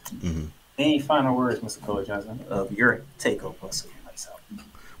 any final words, Mr. Cole Johnson, of your takeover?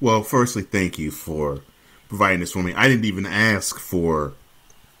 Well, firstly, thank you for providing this for me. I didn't even ask for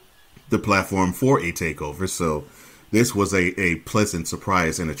the platform for a takeover, so this was a pleasant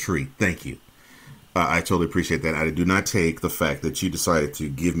surprise and a treat. Thank you. I totally appreciate that. I do not take the fact that you decided to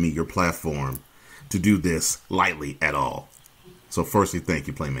give me your platform to do this lightly at all. So firstly, thank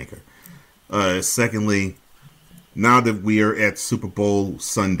you, Playmaker. Secondly, now that we are at Super Bowl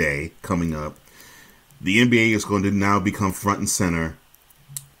Sunday coming up, the NBA is going to now become front and center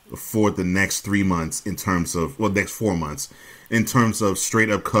for the next 3 months in terms of, well, next 4 months in terms of straight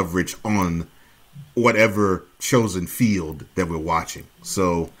up coverage on whatever chosen field that we're watching.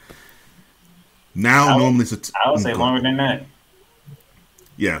 So now normally it's I would say longer than that.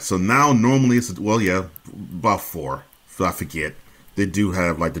 Yeah, so now normally it's about 4. So I forget. They do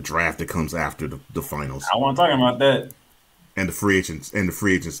have like the draft that comes after the finals. I wasn't talking about that. And the free agent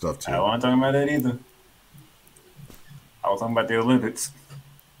stuff too. I wasn't talking about that either. I was talking about the Olympics.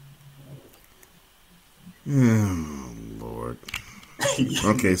 Oh, Lord.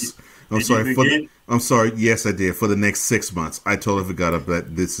 Okay, I'm sorry. I'm sorry. Yes, I did. For the next 6 months, I totally forgot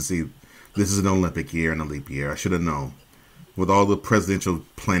about this. This is an Olympic year and a leap year. I should have known. With all the presidential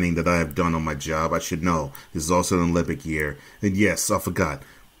planning that I have done on my job, I should know this is also an Olympic year. And yes, I forgot.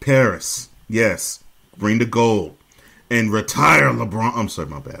 Paris. Yes, bring the gold and retire LeBron. I'm sorry,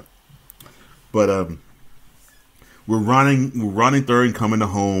 my bad. But we're running third and coming to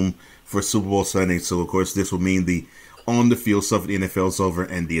home for Super Bowl Sunday. So of course, this will mean the on the field stuff of the NFL is over,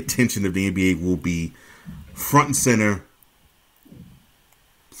 and the attention of the NBA will be front and center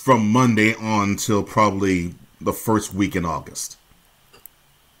from Monday on till probably the first week in August.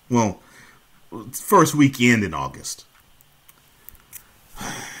 Well, first weekend in August.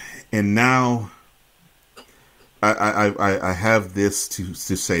 And now I have this to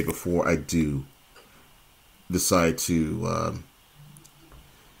say before I do decide to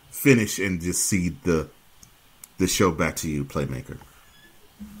finish and just cede the show back to you, Playmaker.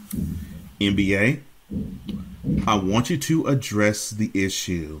 NBA, I want you to address the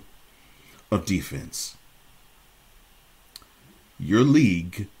issue of defense. Your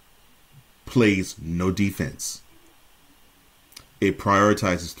league plays no defense. It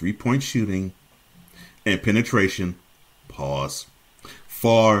prioritizes three-point shooting and penetration, pause,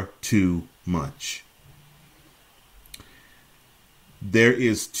 far too much. There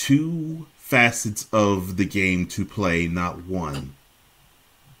is 2 facets of the game to play, not one.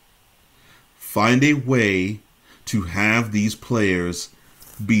 Find a way to have these players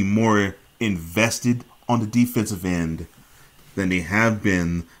be more invested on the defensive end than they have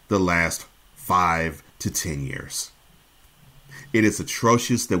been the last 5 to 10 years. It is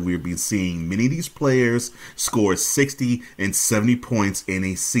atrocious that we've been seeing many of these players score 60 and 70 points in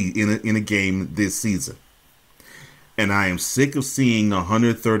a game this season. And I am sick of seeing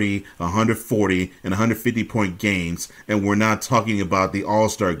 130, 140, and 150 point games, and we're not talking about the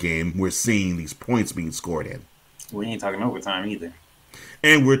All-Star game. We're seeing these points being scored in. We ain't talking overtime either.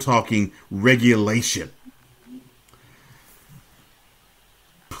 And we're talking regulation.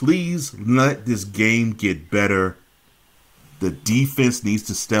 Please let this game get better. The defense needs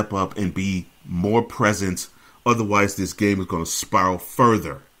to step up and be more present. Otherwise, this game is going to spiral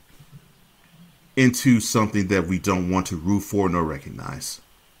further into something that we don't want to root for nor recognize.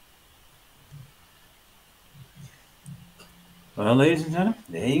 Well, ladies and gentlemen,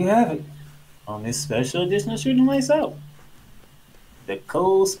 there you have it. On this special edition of Shooting Lights Out, the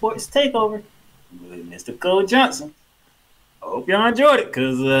Cole Sportz Takeover with Mr. Cole Johnson. I hope y'all enjoyed it,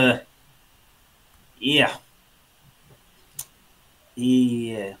 because, yeah.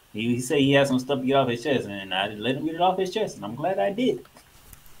 He said he had some stuff to get off his chest, and I let him get it off his chest, and I'm glad I did.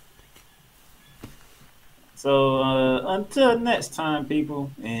 So, until next time, people,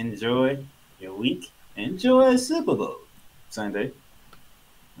 enjoy your week. Enjoy Super Bowl Sunday.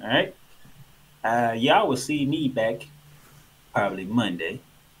 All right? Y'all will see me back probably Monday,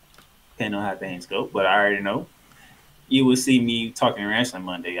 depending on how things go, but I already know. You will see me talking wrestling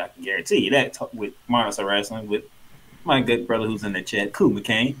Monday. I can guarantee you that. Talk with Monster Wrestling with my good brother who's in the chat, Cool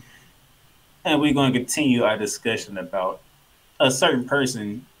McCain. And we're going to continue our discussion about a certain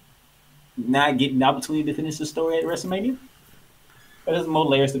person not getting the opportunity to finish the story at WrestleMania. But there's more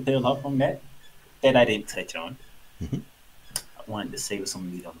layers to peel off from that I didn't touch on. Mm-hmm. I wanted to save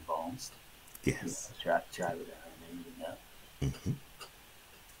some meat on the bones. Yes. Try it out. Mm-hmm.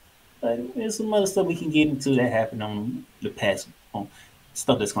 But there's some other stuff we can get into that happened on the past, on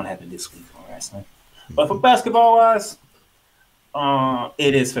stuff that's going to happen this week on wrestling. Mm-hmm. But for basketball wise,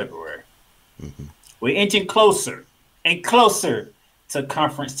 it is February. Mm-hmm. We're inching closer and closer to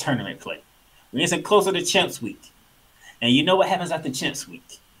conference tournament play. We're inching closer to Champs Week. And you know what happens after Champs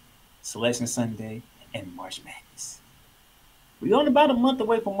Week? Selection Sunday and March Madness. We're only about a month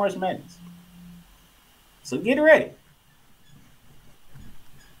away from March Madness. So get ready.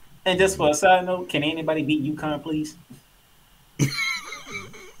 And just for a side note, can anybody beat UConn, please? Can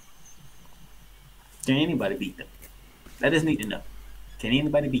anybody beat them? I just need to know. Can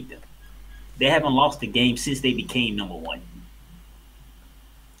anybody beat them? They haven't lost a game since they became number one.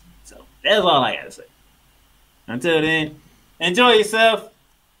 So that's all I gotta say. Until then, enjoy yourself.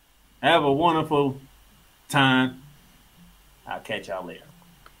 Have a wonderful time. I'll catch y'all later.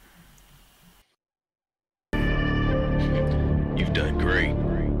 You've done great,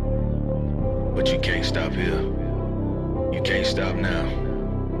 but you can't stop here. You can't stop now.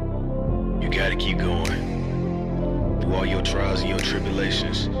 You gotta keep going. Through all your trials and your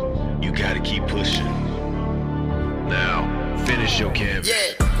tribulations, you gotta keep pushing. Now, finish your canvas.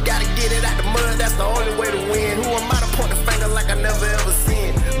 Yeah, gotta get it out the mud, that's the only way to win. Who am I to point the finger like I never ever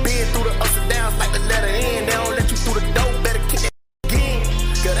seen? Been through the ups and downs like the letter N. They don't let you through the door, better kick that again.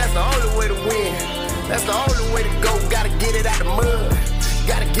 Cause that's the only way to win. That's the only way to go. Gotta get it out the mud.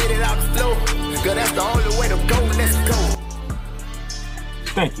 Gotta get it out the floor. Cause that's the only way to go. Let's go.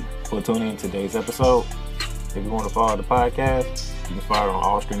 Thank you for tuning in to today's episode. If you want to follow the podcast, you can follow it on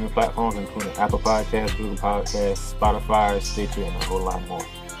all streaming platforms, including Apple Podcasts, Google Podcasts, Spotify, Stitcher, and a whole lot more.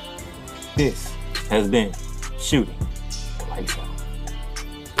 This has been Shooting the Lights Out.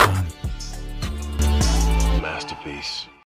 Masterpiece.